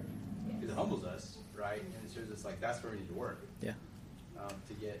helpful because it humbles us, right? And it shows us like that's where we need to work Yeah.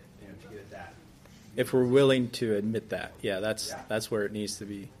 to get at that. If we're willing to admit that, that's Yeah. where it needs to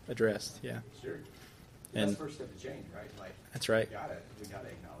be addressed. Yeah. Sure. And- That's the first step to change, right? Like That's right. we gotta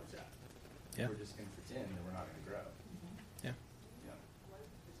acknowledge that. Yeah. We're just gonna pretend that we're not gonna grow. Yeah. Yeah.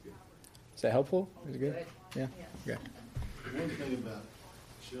 It's good. Is that helpful? Is it good? Good. Yeah. Yeah. Okay. One thing about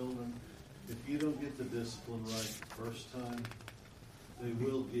children, if you don't get the discipline right the first time, they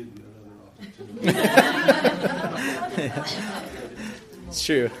will give you another opportunity. It's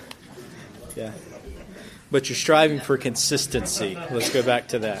true. Yeah. But you're striving for consistency. Let's go back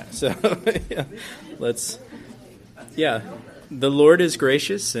to that. So, the Lord is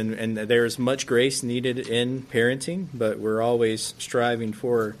gracious, and there's much grace needed in parenting, but we're always striving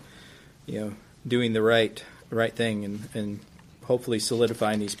for, doing the right thing and hopefully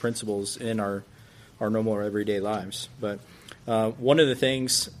solidifying these principles in our normal everyday lives. But one of the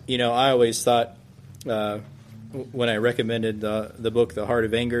things, I always thought when I recommended the book "The Heart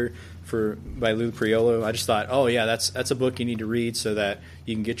of Anger" by Lou Priolo, I just thought, oh yeah, that's a book you need to read so that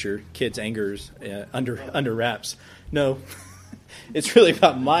you can get your kids' angers under wraps. No. It's really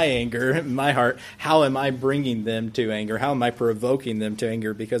about my anger, my heart. How am I bringing them to anger? How am I provoking them to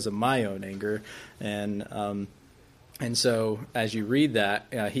anger because of my own anger? And so as you read that,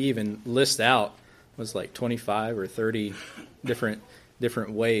 he even lists out, was like 25 or 30 different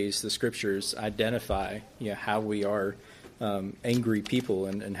ways the scriptures identify how we are angry people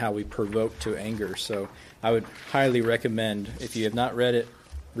and how we provoke to anger. So I would highly recommend, if you have not read it,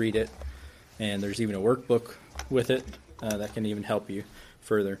 read it. And there's even a workbook with it that can even help you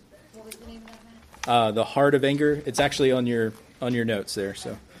further. What was the name of that? The Heart of Anger. It's actually on your notes there.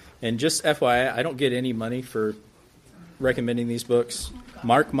 So, and just FYI, I don't get any money for recommending these books.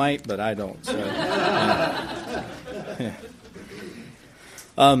 Mark might, but I don't. So,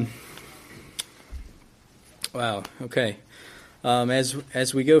 wow. Okay.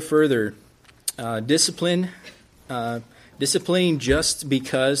 As we go further, disciplining just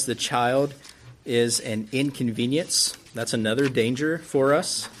because the child is an inconvenience. That's another danger for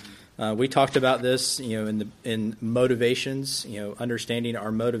us. We talked about this, in motivations, understanding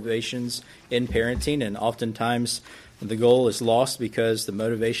our motivations in parenting, and oftentimes the goal is lost because the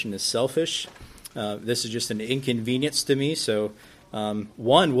motivation is selfish. This is just an inconvenience to me. So,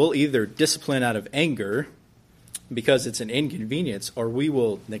 one, we'll either discipline out of anger because it's an inconvenience, or we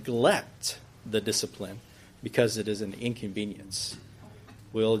will neglect the discipline because it is an inconvenience.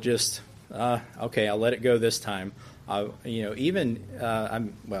 We'll just, okay, I'll let it go this time. I don't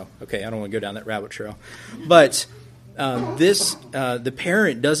want to go down that rabbit trail. But the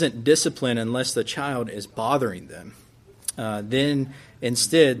parent doesn't discipline unless the child is bothering them. Then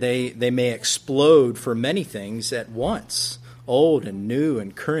instead, they may explode for many things at once, old and new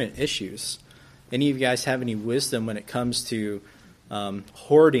and current issues. Any of you guys have any wisdom when it comes to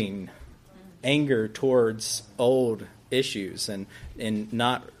hoarding anger towards old issues and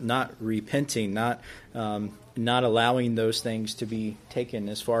not repenting, not allowing those things to be taken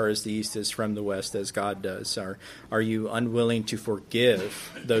as far as the east is from the west, as God does? Are you unwilling to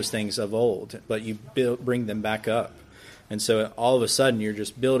forgive those things of old, but you bring them back up? And so all of a sudden you're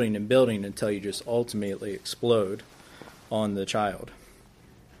just building and building until you just ultimately explode on the child.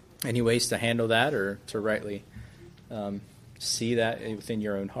 Any ways to handle that or to rightly see that within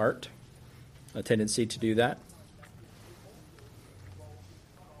your own heart? A tendency to do that?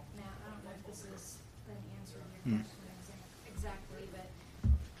 Matt, I don't know if this is an answer to your question exactly, but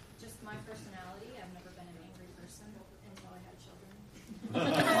just my personality, I've never been an angry person until I had children.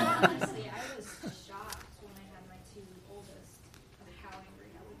 Honestly, I was shocked when I had my two oldest of how angry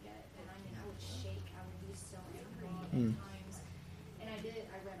I would get. And I mean, I would shake. I would be so angry at times. And I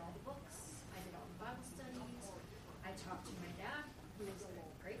read all the books. I did all the Bible studies. I talked to my dad, who was a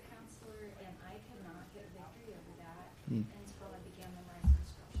great counselor, and I could not get victory over that until I began memorizing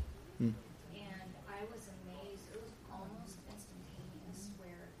scripture. And I was amazed. It was almost instantaneous,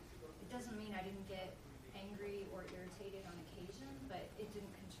 where it doesn't mean I didn't get angry or irritated on occasion, but it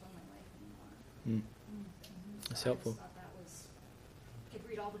didn't control my life anymore. That's helpful. I just thought that was, I could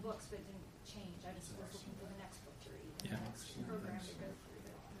read all the books, but it didn't change. I just was looking for the next book to read, and the next program to go through,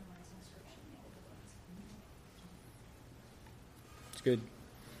 but memorizing scripture made a difference. It's good.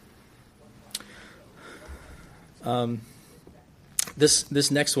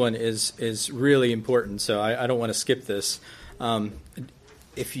 This next one is really important, so I don't want to skip this.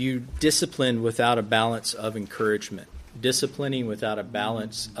 If you discipline without a balance of encouragement, disciplining without a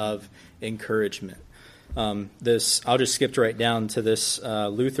balance of encouragement. I'll just skip right down to this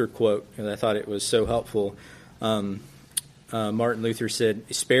Luther quote, because I thought it was so helpful. Martin Luther said,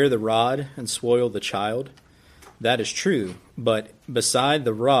 "Spare the rod and spoil the child. That is true, but beside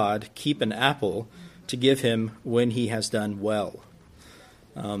the rod, keep an apple to give him when he has done well."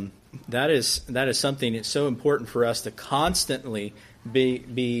 That is something that's so important for us to constantly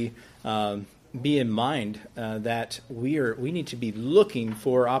be in mind, that we need to be looking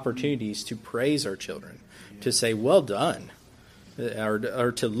for opportunities to praise our children, to say well done,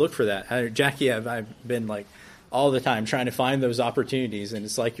 or to look for that. Jackie, I've been like all the time trying to find those opportunities, and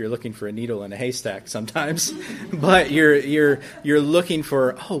it's like you're looking for a needle in a haystack sometimes. But you're looking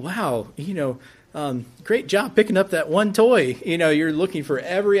for, oh wow, great job picking up that one toy. You're looking for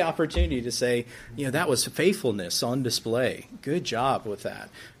every opportunity to say, that was faithfulness on display. Good job with that.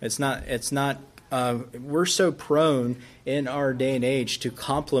 It's not. We're so prone in our day and age to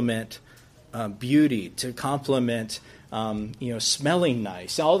compliment beauty, to compliment, smelling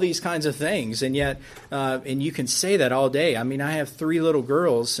nice, all these kinds of things. And yet, and you can say that all day. I mean, I have 3 little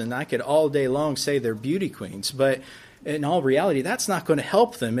girls, and I could all day long say they're beauty queens, but in all reality, that's not going to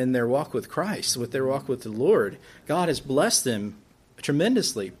help them in their walk with Christ, with their walk with the Lord. God has blessed them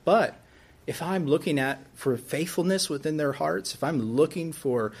tremendously. But if I'm looking for faithfulness within their hearts, if I'm looking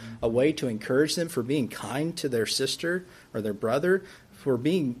for a way to encourage them for being kind to their sister or their brother, for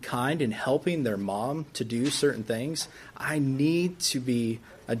being kind and helping their mom to do certain things, I need to be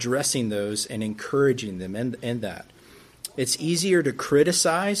addressing those and encouraging them in that. It's easier to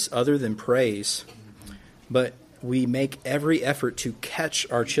criticize other than praise, but we make every effort to catch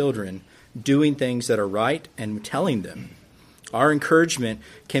our children doing things that are right and telling them. Our encouragement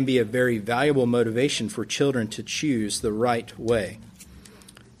can be a very valuable motivation for children to choose the right way.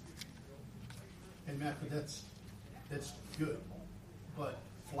 And Matt, that's good, but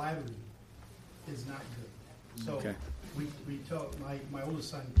flattery is not good. So Okay. we tell my oldest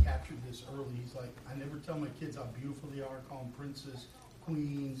son captured this early. He's like, I never tell my kids how beautiful they are, call them princess,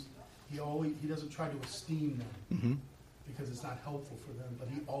 queens. He doesn't try to esteem them because it's not helpful for them, but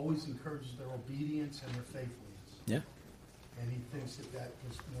he always encourages their obedience and their faithfulness. Yeah. And he thinks that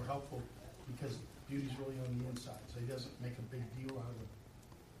is more helpful because beauty's really on the inside. So he doesn't make a big deal out of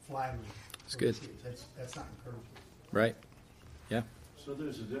flattery. That's good. That's not encouraging. Right. Yeah. So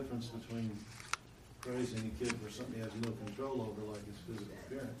there's a difference between praising a kid for something he has no control over, like his physical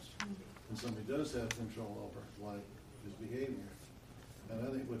appearance, and somebody does have control over, like his behavior. And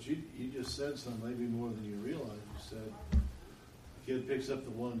I think what you just said something maybe more than you realize. You said a kid picks up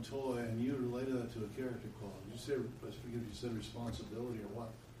the one toy, and you related that to a character quality. You said, I forget if you said responsibility or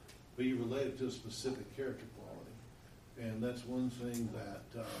what, but you related to a specific character quality. And that's one thing that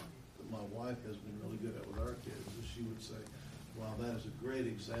my wife has been really good at with our kids. Is she would say, "Wow, that is a great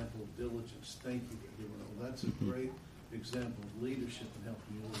example of diligence. Thank you for doing it. Well, that's a great example of leadership and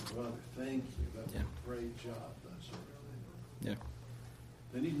helping your little brother. Thank you. That's a great job." That sort of thing. Yeah.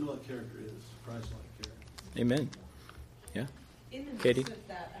 They need to know what character is, Christ-like character. Amen. Yeah. In the midst Katie? of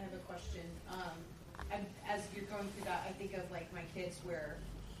that, I have a question. As you're going through that, I think of like my kids where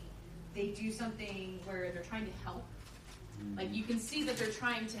they do something where they're trying to help. Like you can see that they're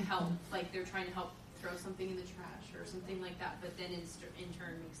trying to help, like they're trying to help throw something in the trash or something like that, but then in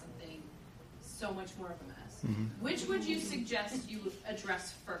turn make something so much more of a mess. Mm-hmm. Which would you suggest you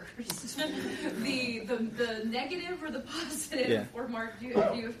address first? the negative or the positive? Yeah. Or Mark, do you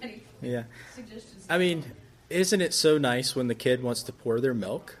have any Yeah. suggestions? I mean, isn't it so nice when the kid wants to pour their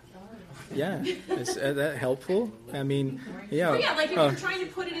milk? Yeah. Is that helpful? I mean, yeah. Well, yeah, like if you're trying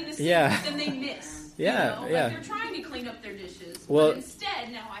to put it in a sink, yeah. then they miss. Yeah, You know? yeah. Like they're trying to clean up their dishes. Well, but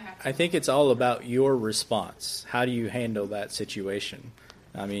instead, now I have to. I think it's all about your response. How do you handle that situation?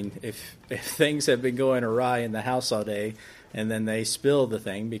 I mean, if things have been going awry in the house all day, and then they spill the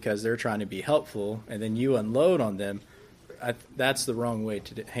thing because they're trying to be helpful, and then you unload on them, that's the wrong way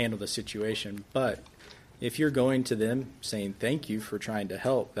to handle the situation. But if you're going to them saying thank you for trying to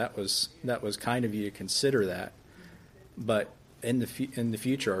help, that was kind of you to consider that. But in the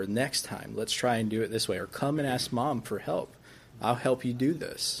future or next time, let's try and do it this way, or come and ask Mom for help. I'll help you do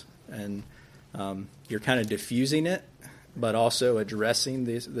this, and you're kind of diffusing it, but also addressing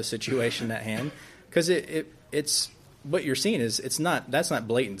the situation at hand, because it's what you're seeing is that's not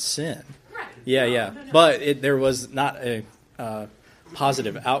blatant sin. Right. Yeah, No, yeah. no. But there was not a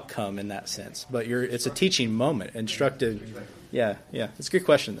positive outcome in that sense. But it's a teaching moment, instructive. Yeah, yeah. It's a good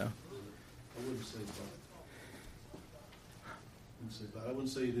question, though. I wouldn't say but. I wouldn't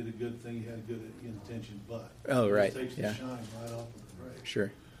say you did a good thing, you had good intention, but. Oh, right. It takes Yeah. the shine right off of the praise.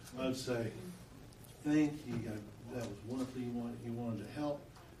 Sure. I would say, thank you, that was wonderful, you wanted to help,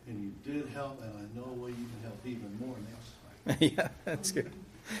 and you did help, and I know a way you can help even more next time. Yeah, that's good.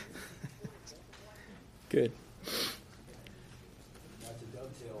 Good. Now to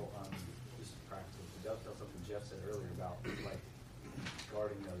dovetail, just practical, to dovetail something Jeff said earlier about like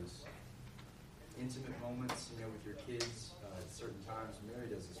guarding those intimate moments, with your kids at certain times. Mary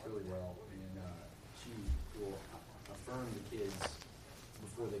does this really well, and she will affirm the kids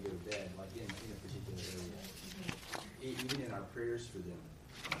before they go to bed, like in a particular area. Even in our prayers for them.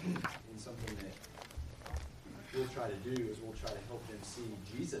 And something that we'll try to do is we'll try to help them see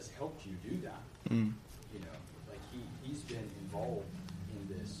Jesus helped you do that. Mm. Like he's been involved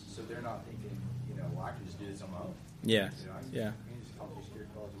in this, so they're not thinking, well, I can just do this on my own. Yeah. I can Yeah. just accomplish spirit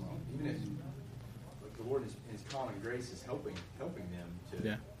calls on my own. Even if the Lord in His common grace is helping them to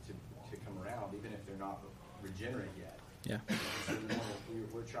come around, even if they're not regenerate yet. Yeah. So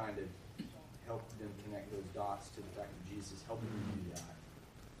we're trying to help them connect those dots to the fact that Jesus is helping them do that.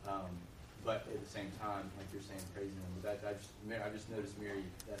 But at the same time, like you're saying, praising them. But I just noticed Mary,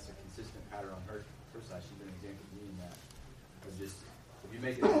 that's a consistent pattern on her side. She's been an example to me in that. Of just, if you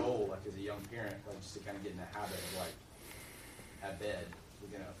make it a goal, like as a young parent, like just to kind of get in the habit of like, at bed,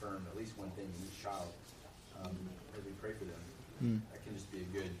 we're going to affirm at least one thing in each child as we pray for them. Mm. That can just be a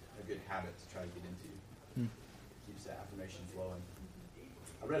good habit to try to get into. Keeps that affirmation flowing.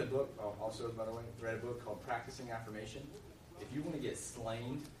 I read a book, also, by the way, called Practicing Affirmation. If you want to get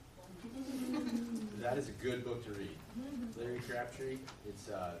slain, that is a good book to read. Larry Crabtree. It's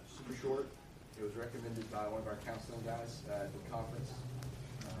super short. It was recommended by one of our counseling guys at the conference.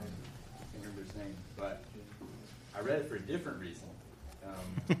 I can't remember his name, but I read it for a different reason.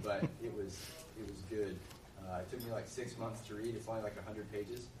 But it was good. It took me like 6 months to read. It's only like 100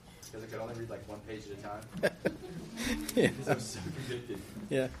 pages. Because I could only read like one page at a time. Because I was so convicted.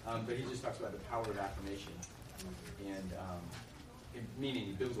 Yeah. But he just talks about the power of affirmation and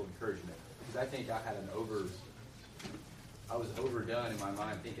meaning biblical encouragement. Because I think I was overdone in my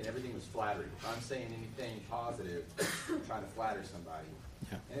mind thinking everything was flattery. If I'm saying anything positive, I'm trying to flatter somebody.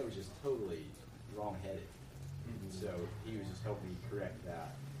 Yeah. And it was just totally wrong-headed. So he was just helping me correct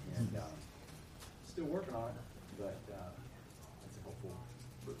that. And still working on it, but it's helpful.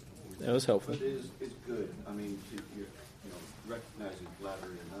 That was helpful. But it's good. I mean, recognizing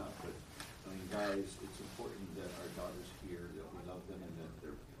flattery or not, but I mean, guys, it's important that our daughters hear that we love them and that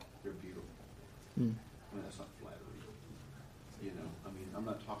they're beautiful. Mm. I mean, that's not flattery. I mean, I'm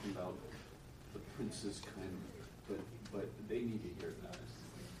not talking about the princess kind of, but they need to hear that,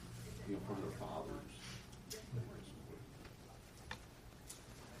 from their fathers.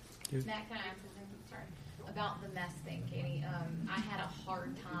 Matt, can I ask something? Sorry. About the mess thing, Katie. I had a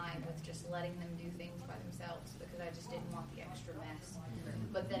hard time with just letting them do things by themselves because I just didn't want the extra mess.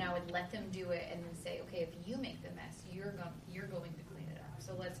 But then I would let them do it and then say, okay, if you make the mess, you're going to clean it up.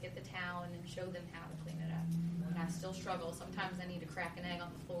 So let's get the towel and then show them how to clean it up. And I still struggle. Sometimes I need to crack an egg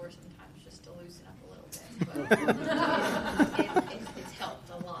on the floor sometimes just to loosen up a little bit. But it's helped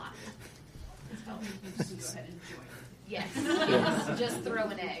a lot. It's helped. Just go ahead and join. Yes. Just throw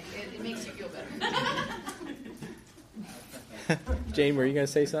an egg. It makes you feel better. Jane, were you going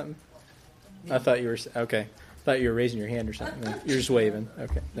to say something? I thought you were okay. I thought you were raising your hand or something. You're just waving.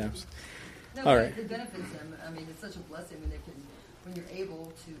 Okay. No. No, All right. it benefits them. I mean, it's such a blessing when they can when you're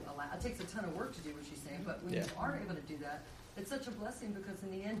able to allow. It takes a ton of work to do what she's saying, but when you are able to do that, it's such a blessing because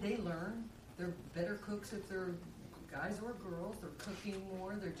in the end they learn. They're better cooks if they're guys or girls. They're cooking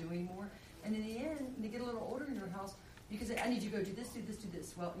more. They're doing more. And in the end, when they get a little older in your house, you can say, I need you to go do this, do this, do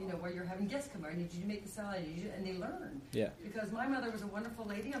this. Well, while you're having guests come over, I need you to make the salad. And they learn. Yeah. Because my mother was a wonderful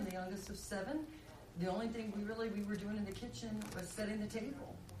lady. I'm the youngest of 7. The only thing we were doing in the kitchen was setting the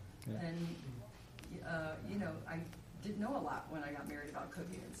table. Yeah. And, I didn't know a lot when I got married about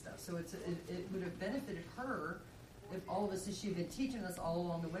cooking and stuff. So it would have benefited her if all of us, she had been teaching us all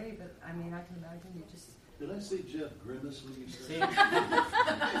along the way. But, I can imagine you just... Did I see Jeff grimace when you said I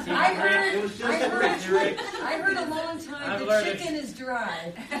heard a long time the chicken is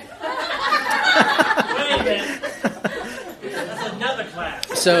dry. Wait a minute. That's another class.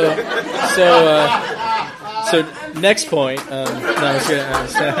 So next point.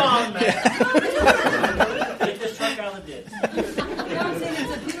 Come on, man. Take this truck out of the ditch. I'm saying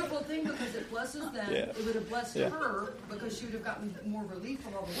it's a beautiful thing because it blesses them. Yeah. It would have blessed her because she would have gotten more relief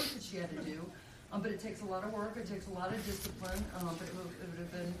from all the work that she had to do. But it takes a lot of work. It takes a lot of discipline. But it would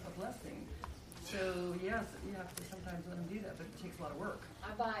have been a blessing. So yes, you have to sometimes let them do that, but it takes a lot of work. I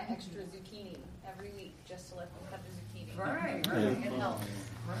buy extra zucchini every week just to let them cut the zucchini. Right. It helps.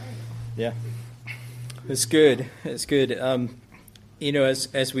 Right. Yeah. It's good. It's good. As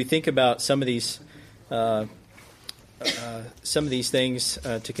we think about some of these things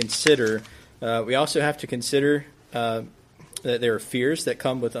to consider, we also have to consider that there are fears that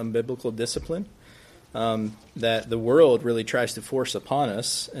come with unbiblical discipline that the world really tries to force upon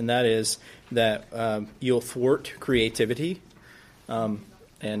us, and that is that you'll thwart creativity. Really,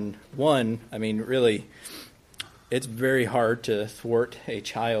 it's very hard to thwart a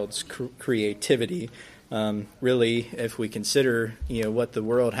child's creativity. Really, if we consider, what the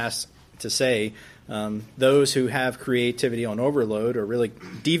world has to say, those who have creativity on overload are really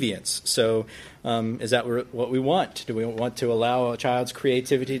deviants. So, is that what we want? Do we want to allow a child's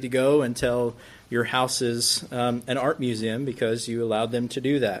creativity to go until your house is an art museum because you allowed them to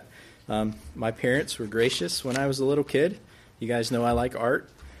do that? My parents were gracious when I was a little kid. You guys know I like art.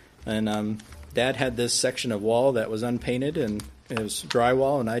 And Dad had this section of wall that was unpainted, and it was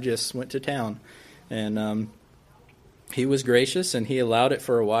drywall, and I just went to town. And he was gracious, and he allowed it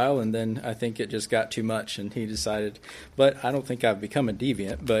for a while, and then I think it just got too much, and he decided. But I don't think I've become a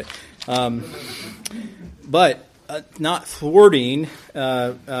deviant. But not thwarting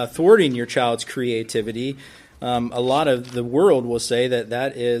your child's creativity. A lot of the world will say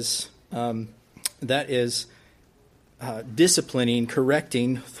that is disciplining,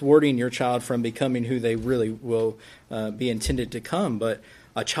 correcting, thwarting your child from becoming who they really will be intended to come. But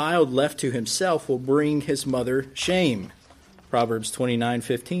a child left to himself will bring his mother shame, Proverbs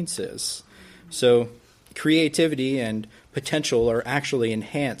 29:15 says. So creativity and potential are actually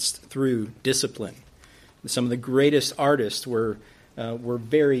enhanced through discipline. Some of the greatest artists were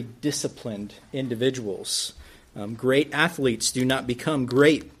very disciplined individuals. Great athletes do not become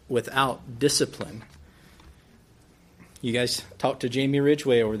great without discipline. You guys talked to Jamie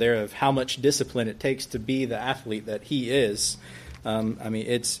Ridgway over there of how much discipline it takes to be the athlete that he is.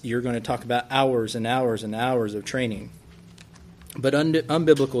 You're going to talk about hours and hours and hours of training. But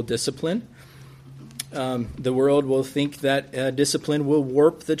unbiblical discipline, the world will think that discipline will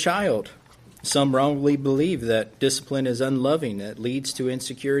warp the child. Some wrongly believe that discipline is unloving, that leads to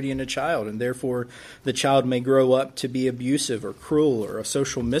insecurity in a child, and therefore the child may grow up to be abusive or cruel or a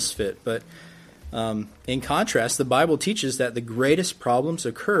social misfit. But in contrast, the Bible teaches that the greatest problems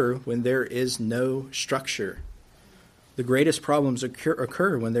occur when there is no structure. The greatest problems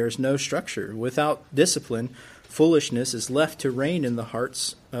occur when there is no structure. Without discipline, foolishness is left to reign in the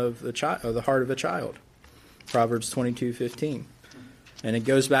heart of a child. Proverbs 22:15. And it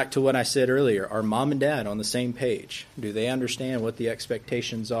goes back to what I said earlier. Are mom and dad on the same page? Do they understand what the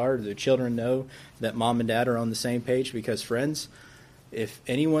expectations are? Do the children know that mom and dad are on the same page? Because, friends, if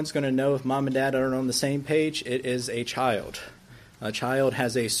anyone's going to know if mom and dad are on the same page, it is a child. A child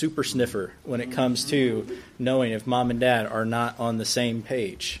has a super sniffer when it comes to knowing if mom and dad are not on the same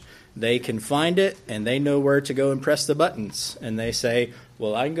page. They can find it, and they know where to go and press the buttons. And they say,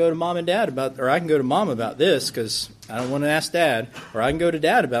 well, I can go to mom and dad I can go to mom about this because I don't want to ask dad. Or I can go to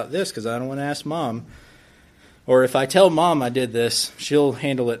dad about this because I don't want to ask mom. Or if I tell mom I did this, she'll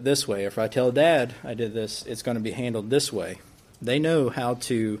handle it this way. If I tell dad I did this, it's going to be handled this way. They know how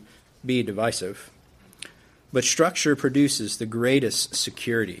to be divisive. But structure produces the greatest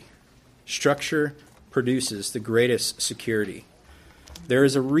security. Structure produces the greatest security. There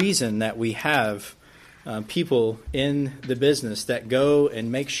is a reason that we have people in the business that go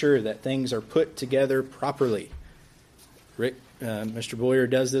and make sure that things are put together properly. Rick Mr. Boyer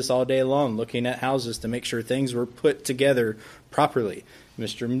does this all day long, looking at houses to make sure things were put together properly.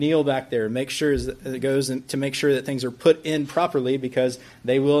 Mr. Neal back there goes to make sure that things are put in properly, because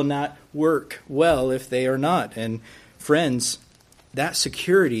they will not work well if they are not. And friends, that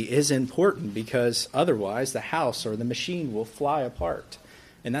security is important, because otherwise the house or the machine will fly apart.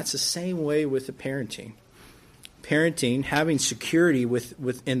 And that's the same way with the parenting. Parenting, having security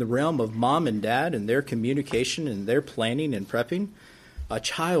within the realm of mom and dad and their communication and their planning and prepping, a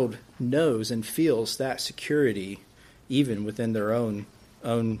child knows and feels that security even within their own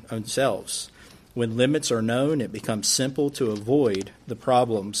selves. When limits are known, it becomes simple to avoid the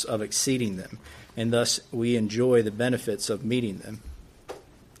problems of exceeding them, and thus we enjoy the benefits of meeting them.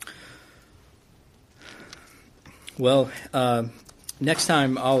 Well, next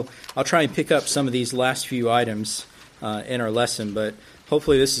time I'll try and pick up some of these last few items in our lesson, but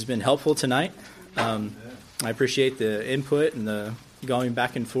hopefully this has been helpful tonight. I appreciate the input and the going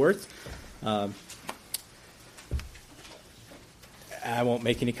back and forth. I won't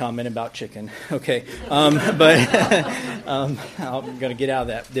make any comment about chicken, okay? But I'm going to get out of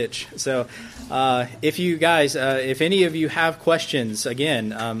that ditch. So if you guys, if any of you have questions,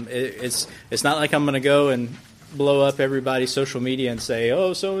 again, it's not like I'm going to go and blow up everybody's social media and say,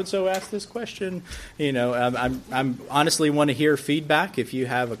 oh, so-and-so asked this question. I'm honestly want to hear feedback. If you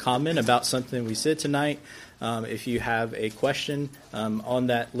have a comment about something we said tonight, if you have a question, on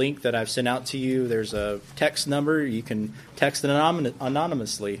that link that I've sent out to you, there's a text number. You can text it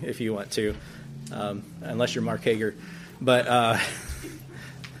anonymously if you want to, unless you're Mark Hager. But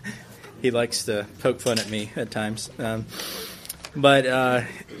he likes to poke fun at me at times. But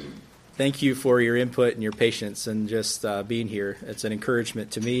thank you for your input and your patience and just being here. It's an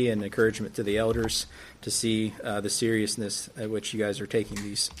encouragement to me and encouragement to the elders to see the seriousness at which you guys are taking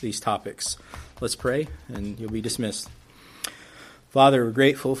these topics. Let's pray, and you'll be dismissed. Father, we're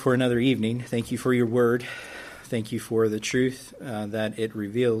grateful for another evening. Thank you for your word. Thank you for the truth that it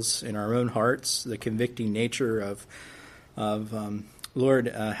reveals in our own hearts, the convicting nature of Lord,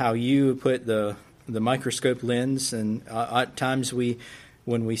 how you put the microscope lens, and at times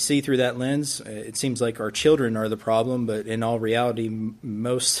when we see through that lens, it seems like our children are the problem, but in all reality,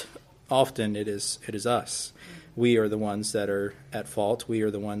 most often it is us. We are the ones that are at fault. We are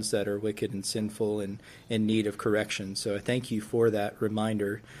the ones that are wicked and sinful and in need of correction. So I thank you for that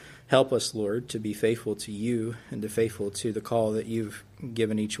reminder. Help us, Lord, to be faithful to you and to faithful to the call that you've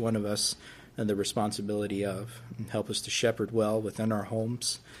given each one of us and the responsibility of. And help us to shepherd well within our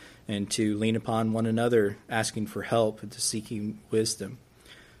homes and to lean upon one another, asking for help and to seeking wisdom.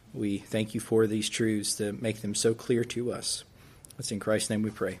 We thank you for these truths to make them so clear to us. It's in Christ's name we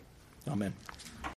pray. Amen.